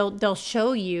 they'll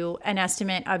show you an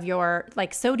estimate of your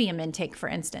like sodium intake, for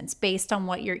instance, based on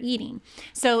what you're eating.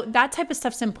 So that type of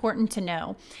stuff's important to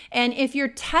know. And if you're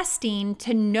testing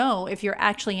to know if you're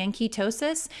actually in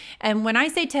ketosis, and when I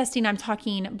say testing, I'm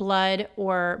talking blood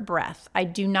or breath. I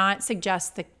do not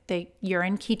suggest the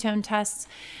urine ketone tests.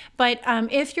 But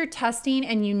if you're testing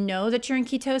and you know that you're in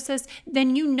ketosis,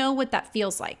 then you know what that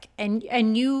feels like.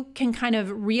 And you can kind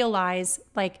of realize,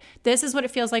 like, this is what it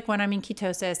feels like when I'm in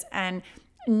ketosis. And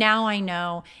now I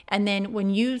know. And then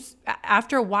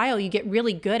after a while, you get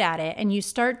really good at it and you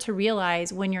start to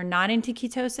realize when you're not into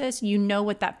ketosis, you know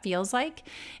what that feels like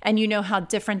and you know how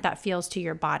different that feels to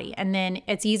your body. And then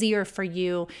it's easier for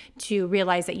you to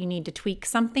realize that you need to tweak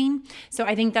something. So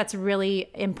I think that's really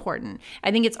important.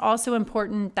 I think it's also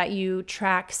important that you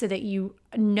track so that you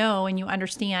know and you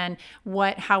understand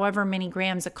what however many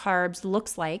grams of carbs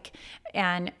looks like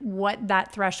and what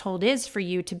that threshold is for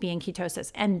you to be in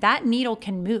ketosis. And that needle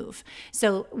can move.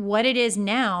 So what it is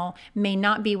now may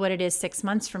not be what it is 6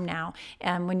 months from now,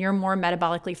 when you're more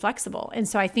metabolically flexible. And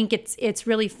so I think it's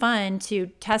really fun to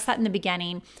test that in the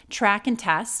beginning, track and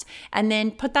test, and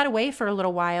then put that away for a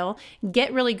little while,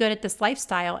 get really good at this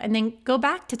lifestyle, and then go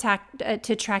back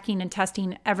to tracking and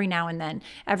testing every now and then,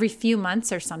 every few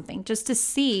months or something, just to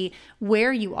see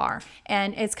where you are.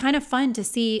 And it's kind of fun to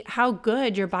see how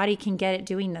good your body can get at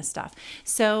doing this stuff.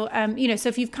 So, so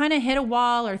if you've kind of hit a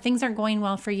wall or things aren't going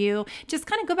well for you, just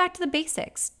kind of go back to the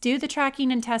basics, do the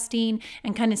tracking and testing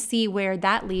and kind of see where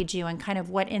that leads you and kind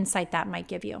of what insight that might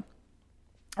give you.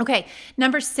 Okay,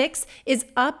 number 6 is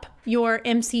up your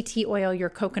MCT oil, your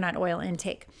coconut oil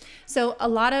intake. So a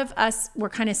lot of us were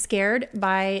kind of scared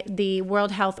by the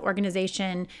World Health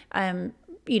Organization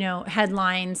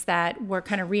headlines that were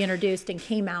kind of reintroduced and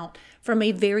came out from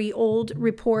a very old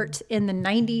report in the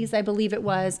 90s, I believe it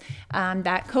was,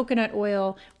 that coconut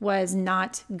oil was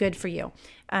not good for you.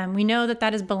 We know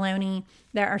that is baloney.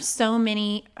 There are so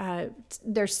many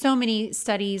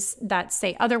studies that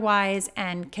say otherwise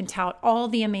and can tout all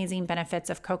the amazing benefits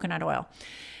of coconut oil.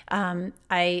 But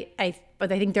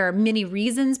I think there are many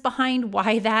reasons behind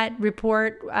why that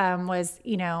report was,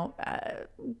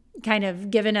 kind of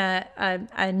given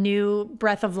a new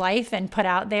breath of life and put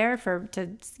out there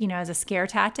as a scare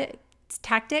tactic.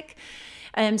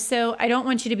 So I don't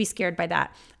want you to be scared by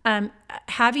that.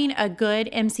 Having a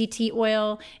good MCT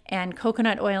oil and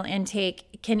coconut oil intake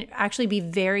can actually be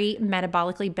very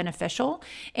metabolically beneficial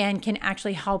and can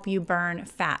actually help you burn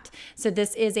fat. So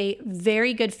this is a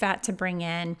very good fat to bring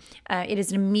in. It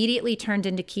is immediately turned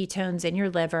into ketones in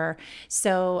your liver.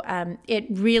 So it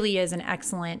really is an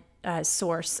excellent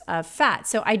source of fat.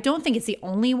 So I don't think it's the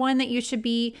only one that you should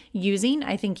be using.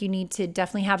 I think you need to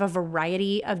definitely have a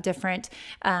variety of different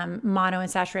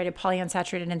monounsaturated,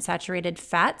 polyunsaturated, and saturated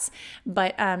fats.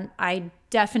 But I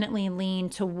definitely lean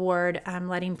toward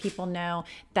letting people know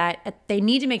that they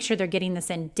need to make sure they're getting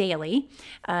this in daily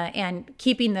and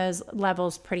keeping those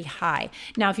levels pretty high.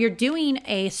 Now, if you're doing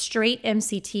a straight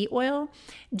MCT oil,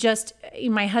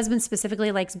 my husband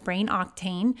specifically likes Brain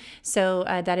Octane. So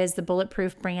that is the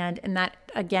Bulletproof brand. And that,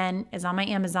 again, is on my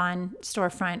Amazon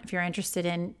storefront if you're interested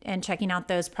in checking out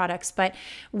those products. But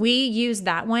we use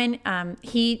that one.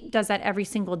 He does that every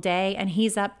single day, and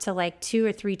he's up to like 2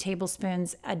 or 3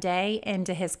 tablespoons a day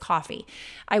into his coffee.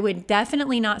 I would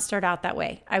definitely not start out that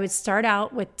way. I would start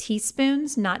out with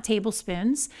teaspoons, not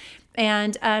tablespoons.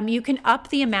 And you can up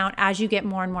the amount as you get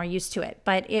more and more used to it.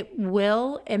 But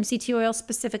MCT oil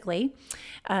specifically,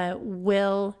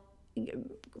 will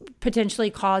potentially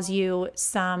cause you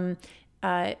some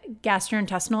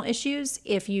gastrointestinal issues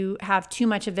if you have too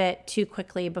much of it too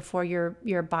quickly before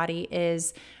your body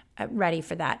is ready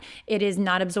for that. It is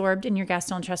not absorbed in your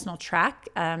gastrointestinal tract.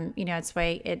 It's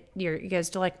why it goes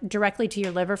directly to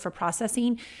your liver for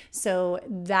processing. So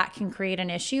that can create an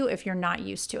issue if you're not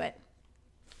used to it.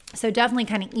 So definitely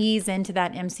kind of ease into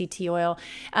that MCT oil.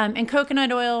 And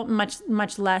coconut oil,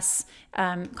 much less,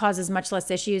 causes much less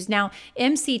issues. Now,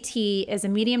 MCT is a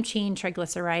medium chain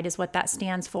triglyceride is what that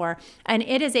stands for. And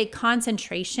it is a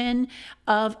concentration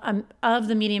of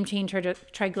the medium chain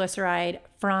triglyceride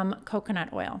from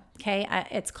coconut oil. Okay.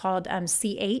 It's called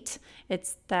C8.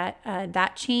 It's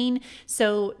that chain.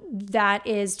 So that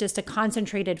is just a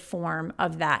concentrated form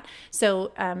of that.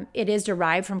 So it is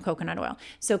derived from coconut oil.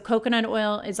 So coconut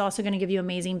oil is also going to give you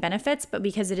amazing benefits, but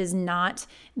because it is not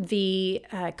the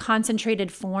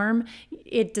concentrated form,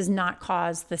 it does not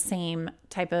cause the same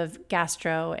type of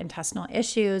gastrointestinal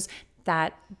issues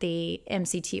that the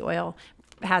MCT oil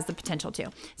has the potential to.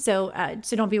 So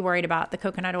don't be worried about the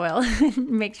coconut oil.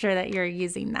 Make sure that you're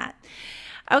using that.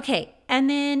 Okay. And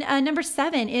then number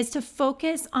 7 is to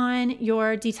focus on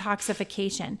your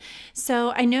detoxification.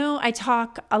 So I know I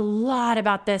talk a lot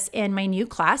about this in my new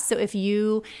class. So if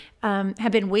you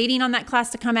have been waiting on that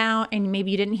class to come out and maybe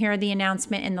you didn't hear the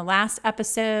announcement in the last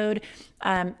episode,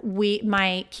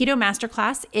 my Keto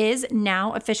Masterclass is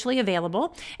now officially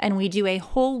available, and we do a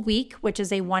whole week, which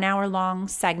is a 1 hour long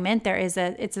segment. It's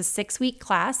a 6-week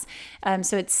class.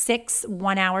 So it's 6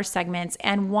 1-hour segments,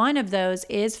 and one of those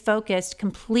is focused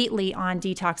completely on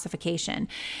detoxification.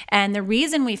 And the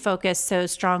reason we focus so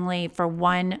strongly for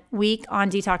 1 week on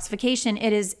detoxification,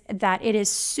 it is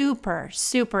super,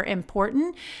 super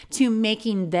important to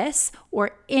making this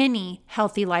or any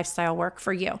healthy lifestyle work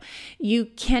for you. You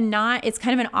cannot, it's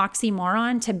kind of an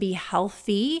oxymoron to be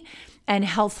healthy and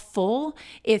healthful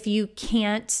if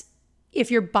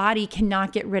your body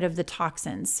cannot get rid of the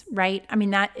toxins, right? I mean,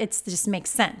 that it just makes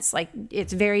sense. Like,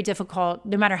 it's very difficult,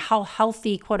 no matter how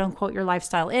healthy, quote unquote, your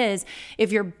lifestyle is,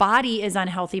 if your body is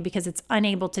unhealthy because it's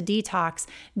unable to detox,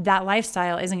 that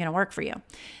lifestyle isn't going to work for you.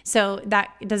 So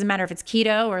that it doesn't matter if it's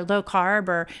keto or low carb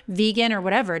or vegan or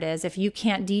whatever it is. If you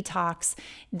can't detox,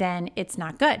 then it's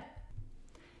not good.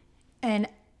 And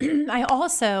I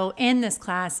also, in this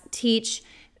class, teach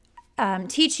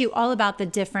you all about the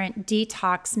different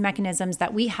detox mechanisms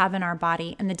that we have in our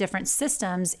body and the different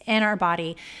systems in our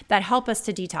body that help us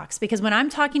to detox. Because when I'm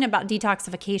talking about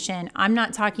detoxification, I'm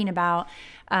not talking about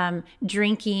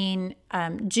drinking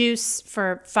juice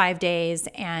for 5 days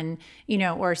and,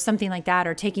 or something like that,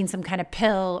 or taking some kind of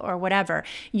pill or whatever.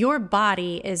 Your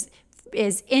body is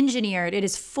engineered, it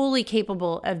is fully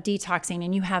capable of detoxing,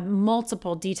 and you have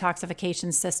multiple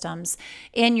detoxification systems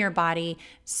in your body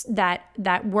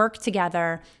that work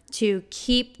together to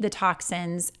keep the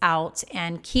toxins out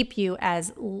and keep you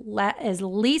as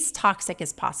least toxic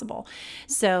as possible.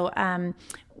 So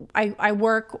I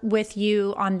work with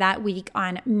you on that week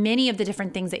on many of the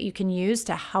different things that you can use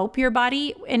to help your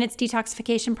body in its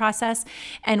detoxification process,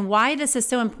 and why this is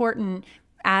so important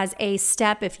as a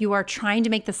step if you are trying to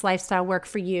make this lifestyle work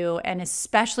for you, and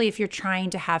especially if you're trying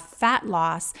to have fat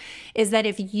loss, is that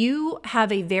if you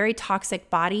have a very toxic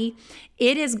body,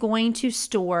 it is going to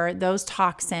store those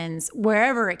toxins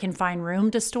wherever it can find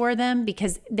room to store them,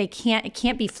 because it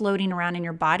can't be floating around in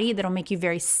your body. That'll make you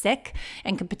very sick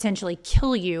and could potentially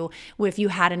kill you if you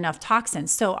had enough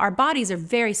toxins. So our bodies are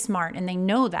very smart, and they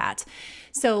know that.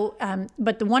 So,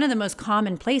 but one of the most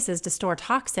common places to store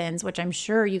toxins, which I'm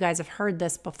sure you guys have heard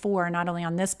this before, not only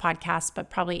on this podcast, but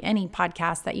probably any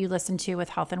podcast that you listen to with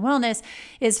health and wellness,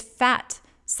 is fat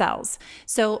cells.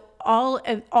 So all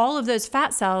of those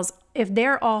fat cells, if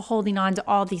they're all holding on to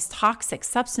all these toxic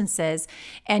substances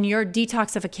and your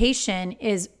detoxification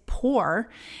is poor,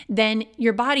 then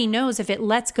your body knows if it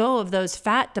lets go of those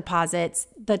fat deposits,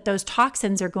 that those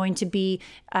toxins are going to be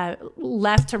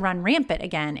left to run rampant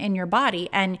again in your body.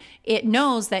 And it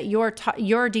knows that your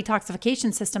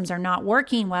detoxification systems are not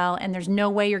working well, and there's no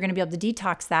way you're going to be able to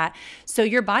detox that. So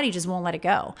your body just won't let it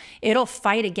go. It'll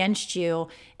fight against you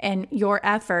and your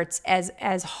efforts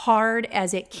as hard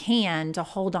as it can to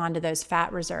hold on to those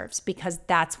fat reserves, because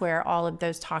that's where all of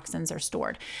those toxins are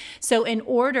stored. So in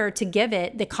order to give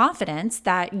it the confidence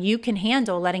that you can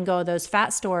handle letting go of those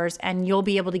fat stores and you'll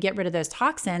be able to get rid of those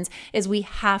toxins is we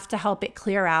have to help it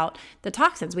clear out the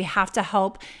toxins. We have to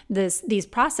help these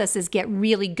processes get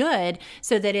really good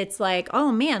so that it's like,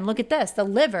 oh man, look at this. The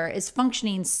liver is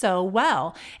functioning so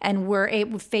well. And we're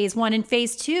able, phase 1 and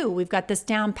phase 2, we've got this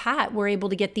down pat. We're able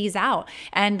to get these out.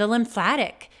 And the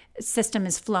lymphatic system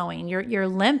is flowing. Your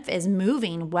lymph is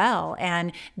moving well.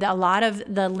 And a lot of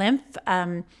the lymph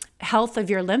health of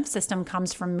your lymph system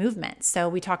comes from movement. So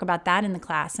we talk about that in the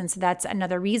class. And so that's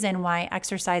another reason why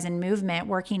exercise and movement,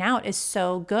 working out, is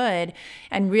so good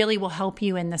and really will help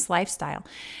you in this lifestyle.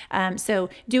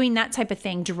 So doing that type of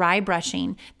thing, dry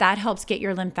brushing, that helps get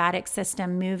your lymphatic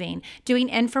system moving. Doing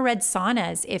infrared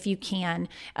saunas if you can,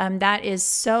 that is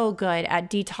so good at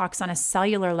detox on a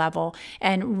cellular level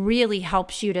and really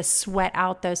helps you to sweat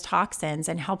out those toxins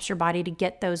and helps your body to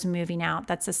get those moving out.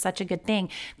 That's such a good thing.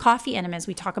 Coffee enemas,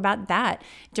 we talk about that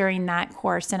during that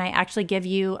course. And I actually give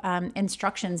you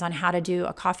instructions on how to do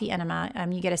a coffee enema.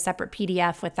 You get a separate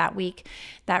PDF with that week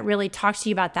that really talks to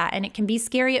you about that. And it can be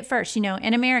scary at first.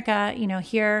 In America,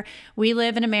 here we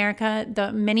live in America.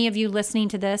 Many of you listening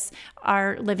to this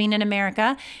are living in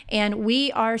America, and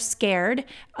we are scared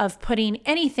of putting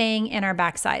anything in our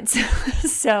backsides.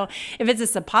 So if it's a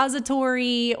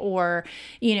suppository or,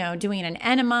 doing an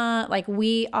enema, like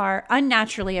we are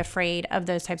unnaturally afraid of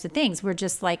those types of things. We're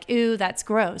just like, ooh, that's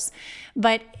gross.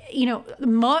 But,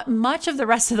 much of the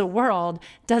rest of the world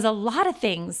does a lot of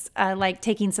things like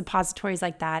taking suppositories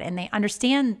like that. And they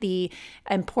understand the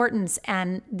importance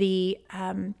and the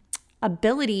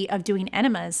ability of doing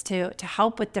enemas to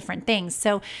help with different things.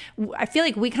 So I feel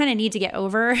like we kind of need to get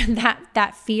over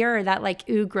that fear or that like,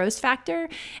 ooh, gross factor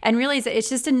and realize that it's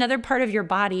just another part of your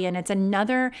body and it's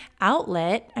another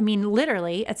outlet. I mean,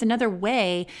 literally, it's another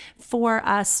way for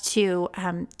us to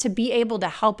be able to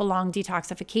help along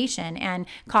detoxification. And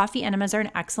coffee enemas are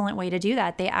an excellent way to do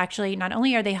that. They actually, not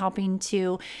only are they helping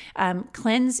to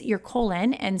cleanse your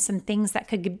colon and some things that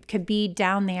could be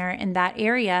down there in that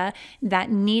area that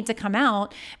need to come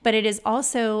out, but it is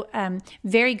also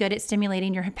very good at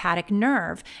stimulating your hepatic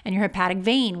nerve and your hepatic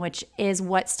vein, which is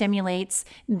what stimulates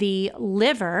the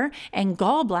liver and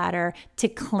gallbladder to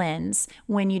cleanse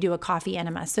when you do a coffee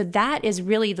enema. So that is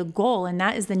really the goal, and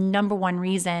that is the number one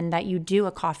reason that you do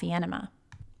a coffee enema.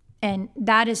 And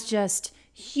that is just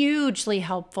hugely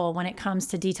helpful when it comes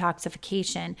to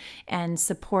detoxification and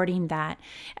supporting that.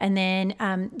 And then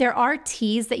there are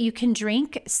teas that you can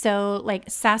drink. So like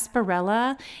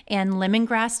sarsaparilla and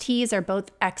lemongrass teas are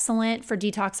both excellent for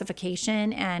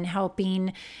detoxification and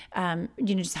helping,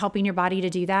 just helping your body to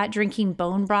do that. Drinking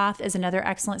bone broth is another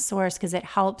excellent source because it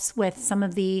helps with some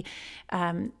of the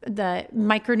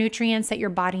micronutrients that your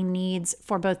body needs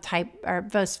for both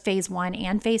phase 1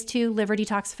 and phase 2 liver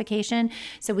detoxification.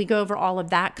 So we go over all of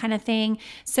that kind of thing.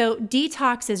 So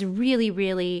detox is really,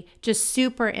 really just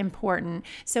super important.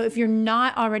 So if you're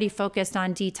not already focused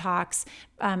on detox,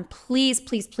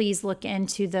 please look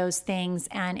into those things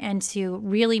and to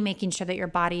really making sure that your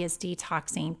body is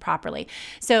detoxing properly.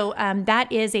 So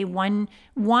that is one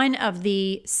of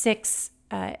the 6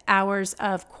 hours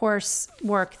of course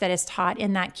work that is taught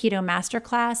in that Keto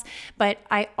Masterclass. But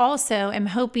I also am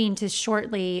hoping to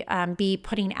shortly be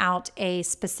putting out a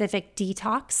specific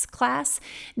detox class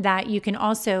that you can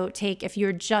also take if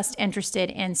you're just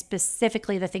interested in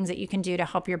specifically the things that you can do to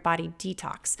help your body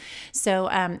detox. So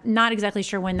not exactly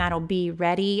sure when that'll be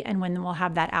ready and when we'll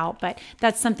have that out, but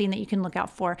that's something that you can look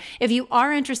out for. If you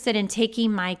are interested in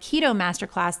taking my Keto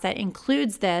Masterclass that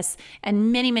includes this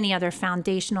and many, many other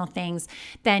foundational things,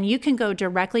 then you can go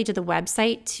directly to the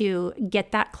website to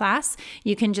get that class.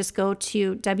 You can just go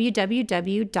to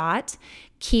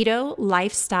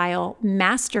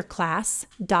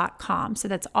www.ketolifestylemasterclass.com. So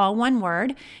that's all one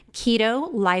word,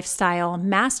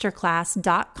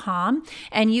 ketolifestylemasterclass.com.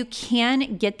 And you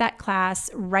can get that class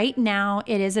right now.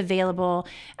 It is available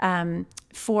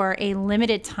for a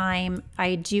limited time.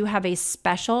 I do have a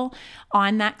special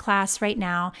on that class right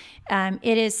now.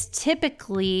 It is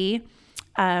typically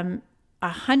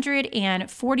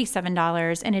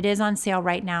 $147, and it is on sale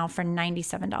right now for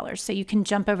 $97. So you can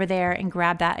jump over there and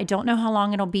grab that. I don't know how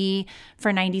long it'll be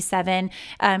for $97.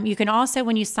 You can also,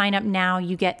 when you sign up now,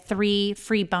 you get 3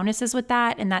 free bonuses with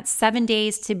that, and that's 7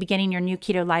 days to beginning your new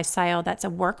keto lifestyle. That's a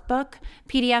workbook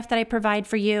PDF that I provide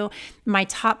for you. My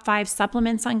top 5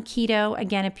 supplements on keto,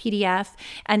 again, a PDF,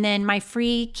 and then my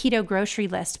free keto grocery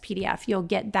list PDF. You'll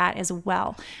get that as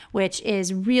well, which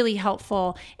is really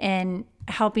helpful in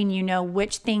helping you know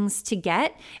which things to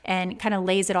get and kind of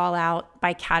lays it all out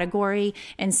by category.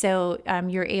 And so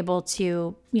you're able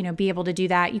to, be able to do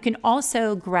that. You can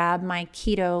also grab my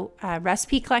keto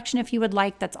recipe collection if you would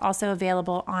like. That's also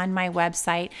available on my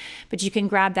website, but you can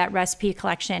grab that recipe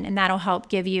collection and that'll help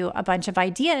give you a bunch of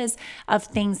ideas of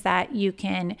things that you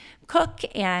can cook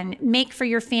and make for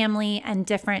your family, and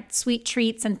different sweet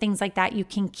treats and things like that you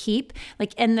can keep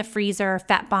like in the freezer,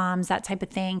 fat bombs, that type of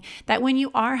thing, that when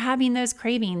you are having those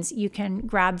cravings, you can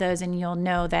grab those and you'll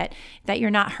know that you're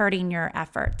not hurting your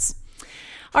efforts.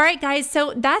 All right, guys,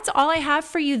 so that's all I have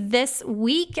for you this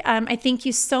week. I thank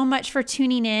you so much for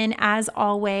tuning in as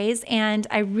always, and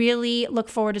I really look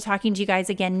forward to talking to you guys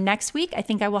again next week. I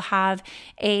think I will have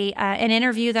an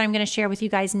interview that I'm going to share with you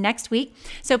guys next week.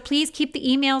 So please keep the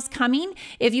emails coming.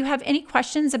 If you have any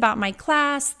questions about my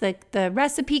class, the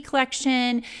recipe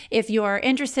collection, if you're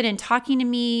interested in talking to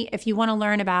me, if you want to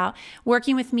learn about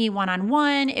working with me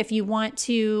one-on-one, if you want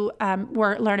to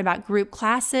learn about group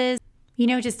classes,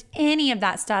 just any of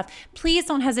that stuff, please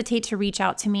don't hesitate to reach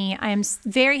out to me. I am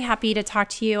very happy to talk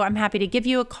to you. I'm happy to give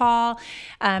you a call.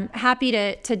 Happy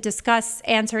to discuss,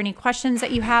 answer any questions that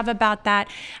you have about that.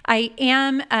 I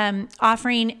am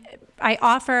I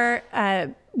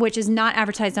offer which is not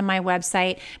advertised on my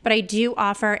website, but I do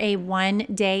offer a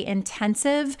 1-day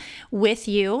intensive with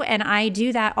you, and I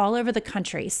do that all over the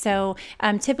country. So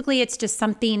typically it's just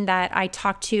something that I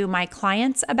talk to my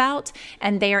clients about,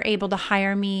 and they are able to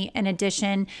hire me in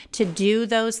addition to do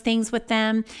those things with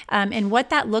them. And what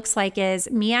that looks like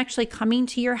is me actually coming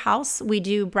to your house. We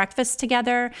do breakfast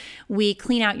together. We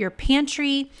clean out your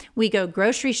pantry. We go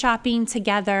grocery shopping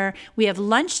together. We have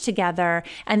lunch together,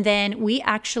 and then we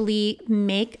actually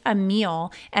make a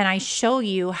meal, and I show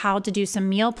you how to do some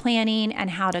meal planning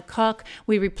and how to cook.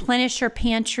 We replenish your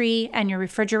pantry and your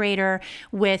refrigerator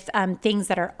with things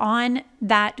that are on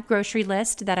that grocery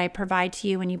list that I provide to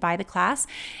you when you buy the class.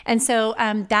 And so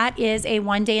that is a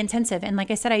 1-day intensive. And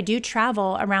like I said, I do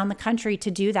travel around the country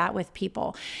to do that with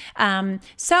people.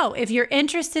 So if you're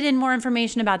interested in more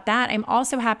information about that, I'm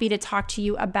also happy to talk to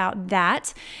you about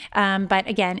that. But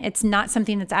again, it's not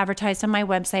something that's advertised on my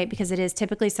website because it is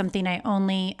typically something I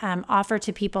only offer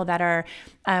to people that are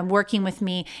working with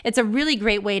me. It's a really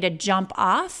great way to jump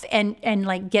off and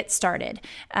like get started.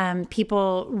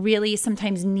 People really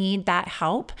sometimes need that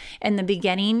help in the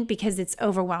beginning because it's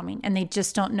overwhelming and they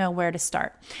just don't know where to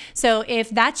start. So if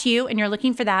that's you and you're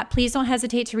looking for that, please don't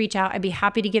hesitate to reach out. I'd be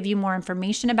happy to give you more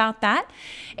information about that.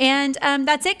 And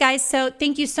that's it, guys. So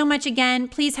thank you so much again.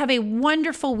 Please have a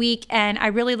wonderful week, and I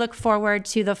really look forward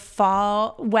to the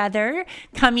fall weather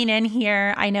coming in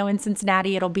here. I know in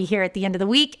Cincinnati it'll be here at the end of the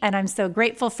week, and I'm so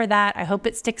grateful for that. I hope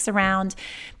it sticks around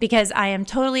because I am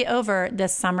totally over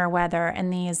this summer weather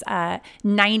and these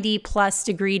 90 plus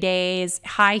degree days,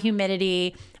 high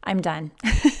humidity. I'm done.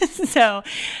 So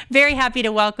very happy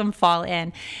to welcome fall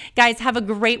in. Guys, have a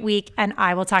great week, and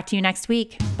I will talk to you next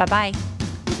week. Bye-bye.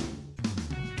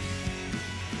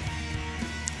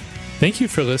 Thank you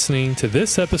for listening to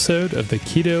this episode of the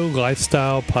Keto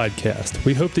Lifestyle Podcast.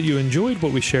 We hope that you enjoyed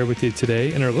what we shared with you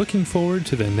today and are looking forward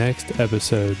to the next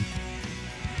episode.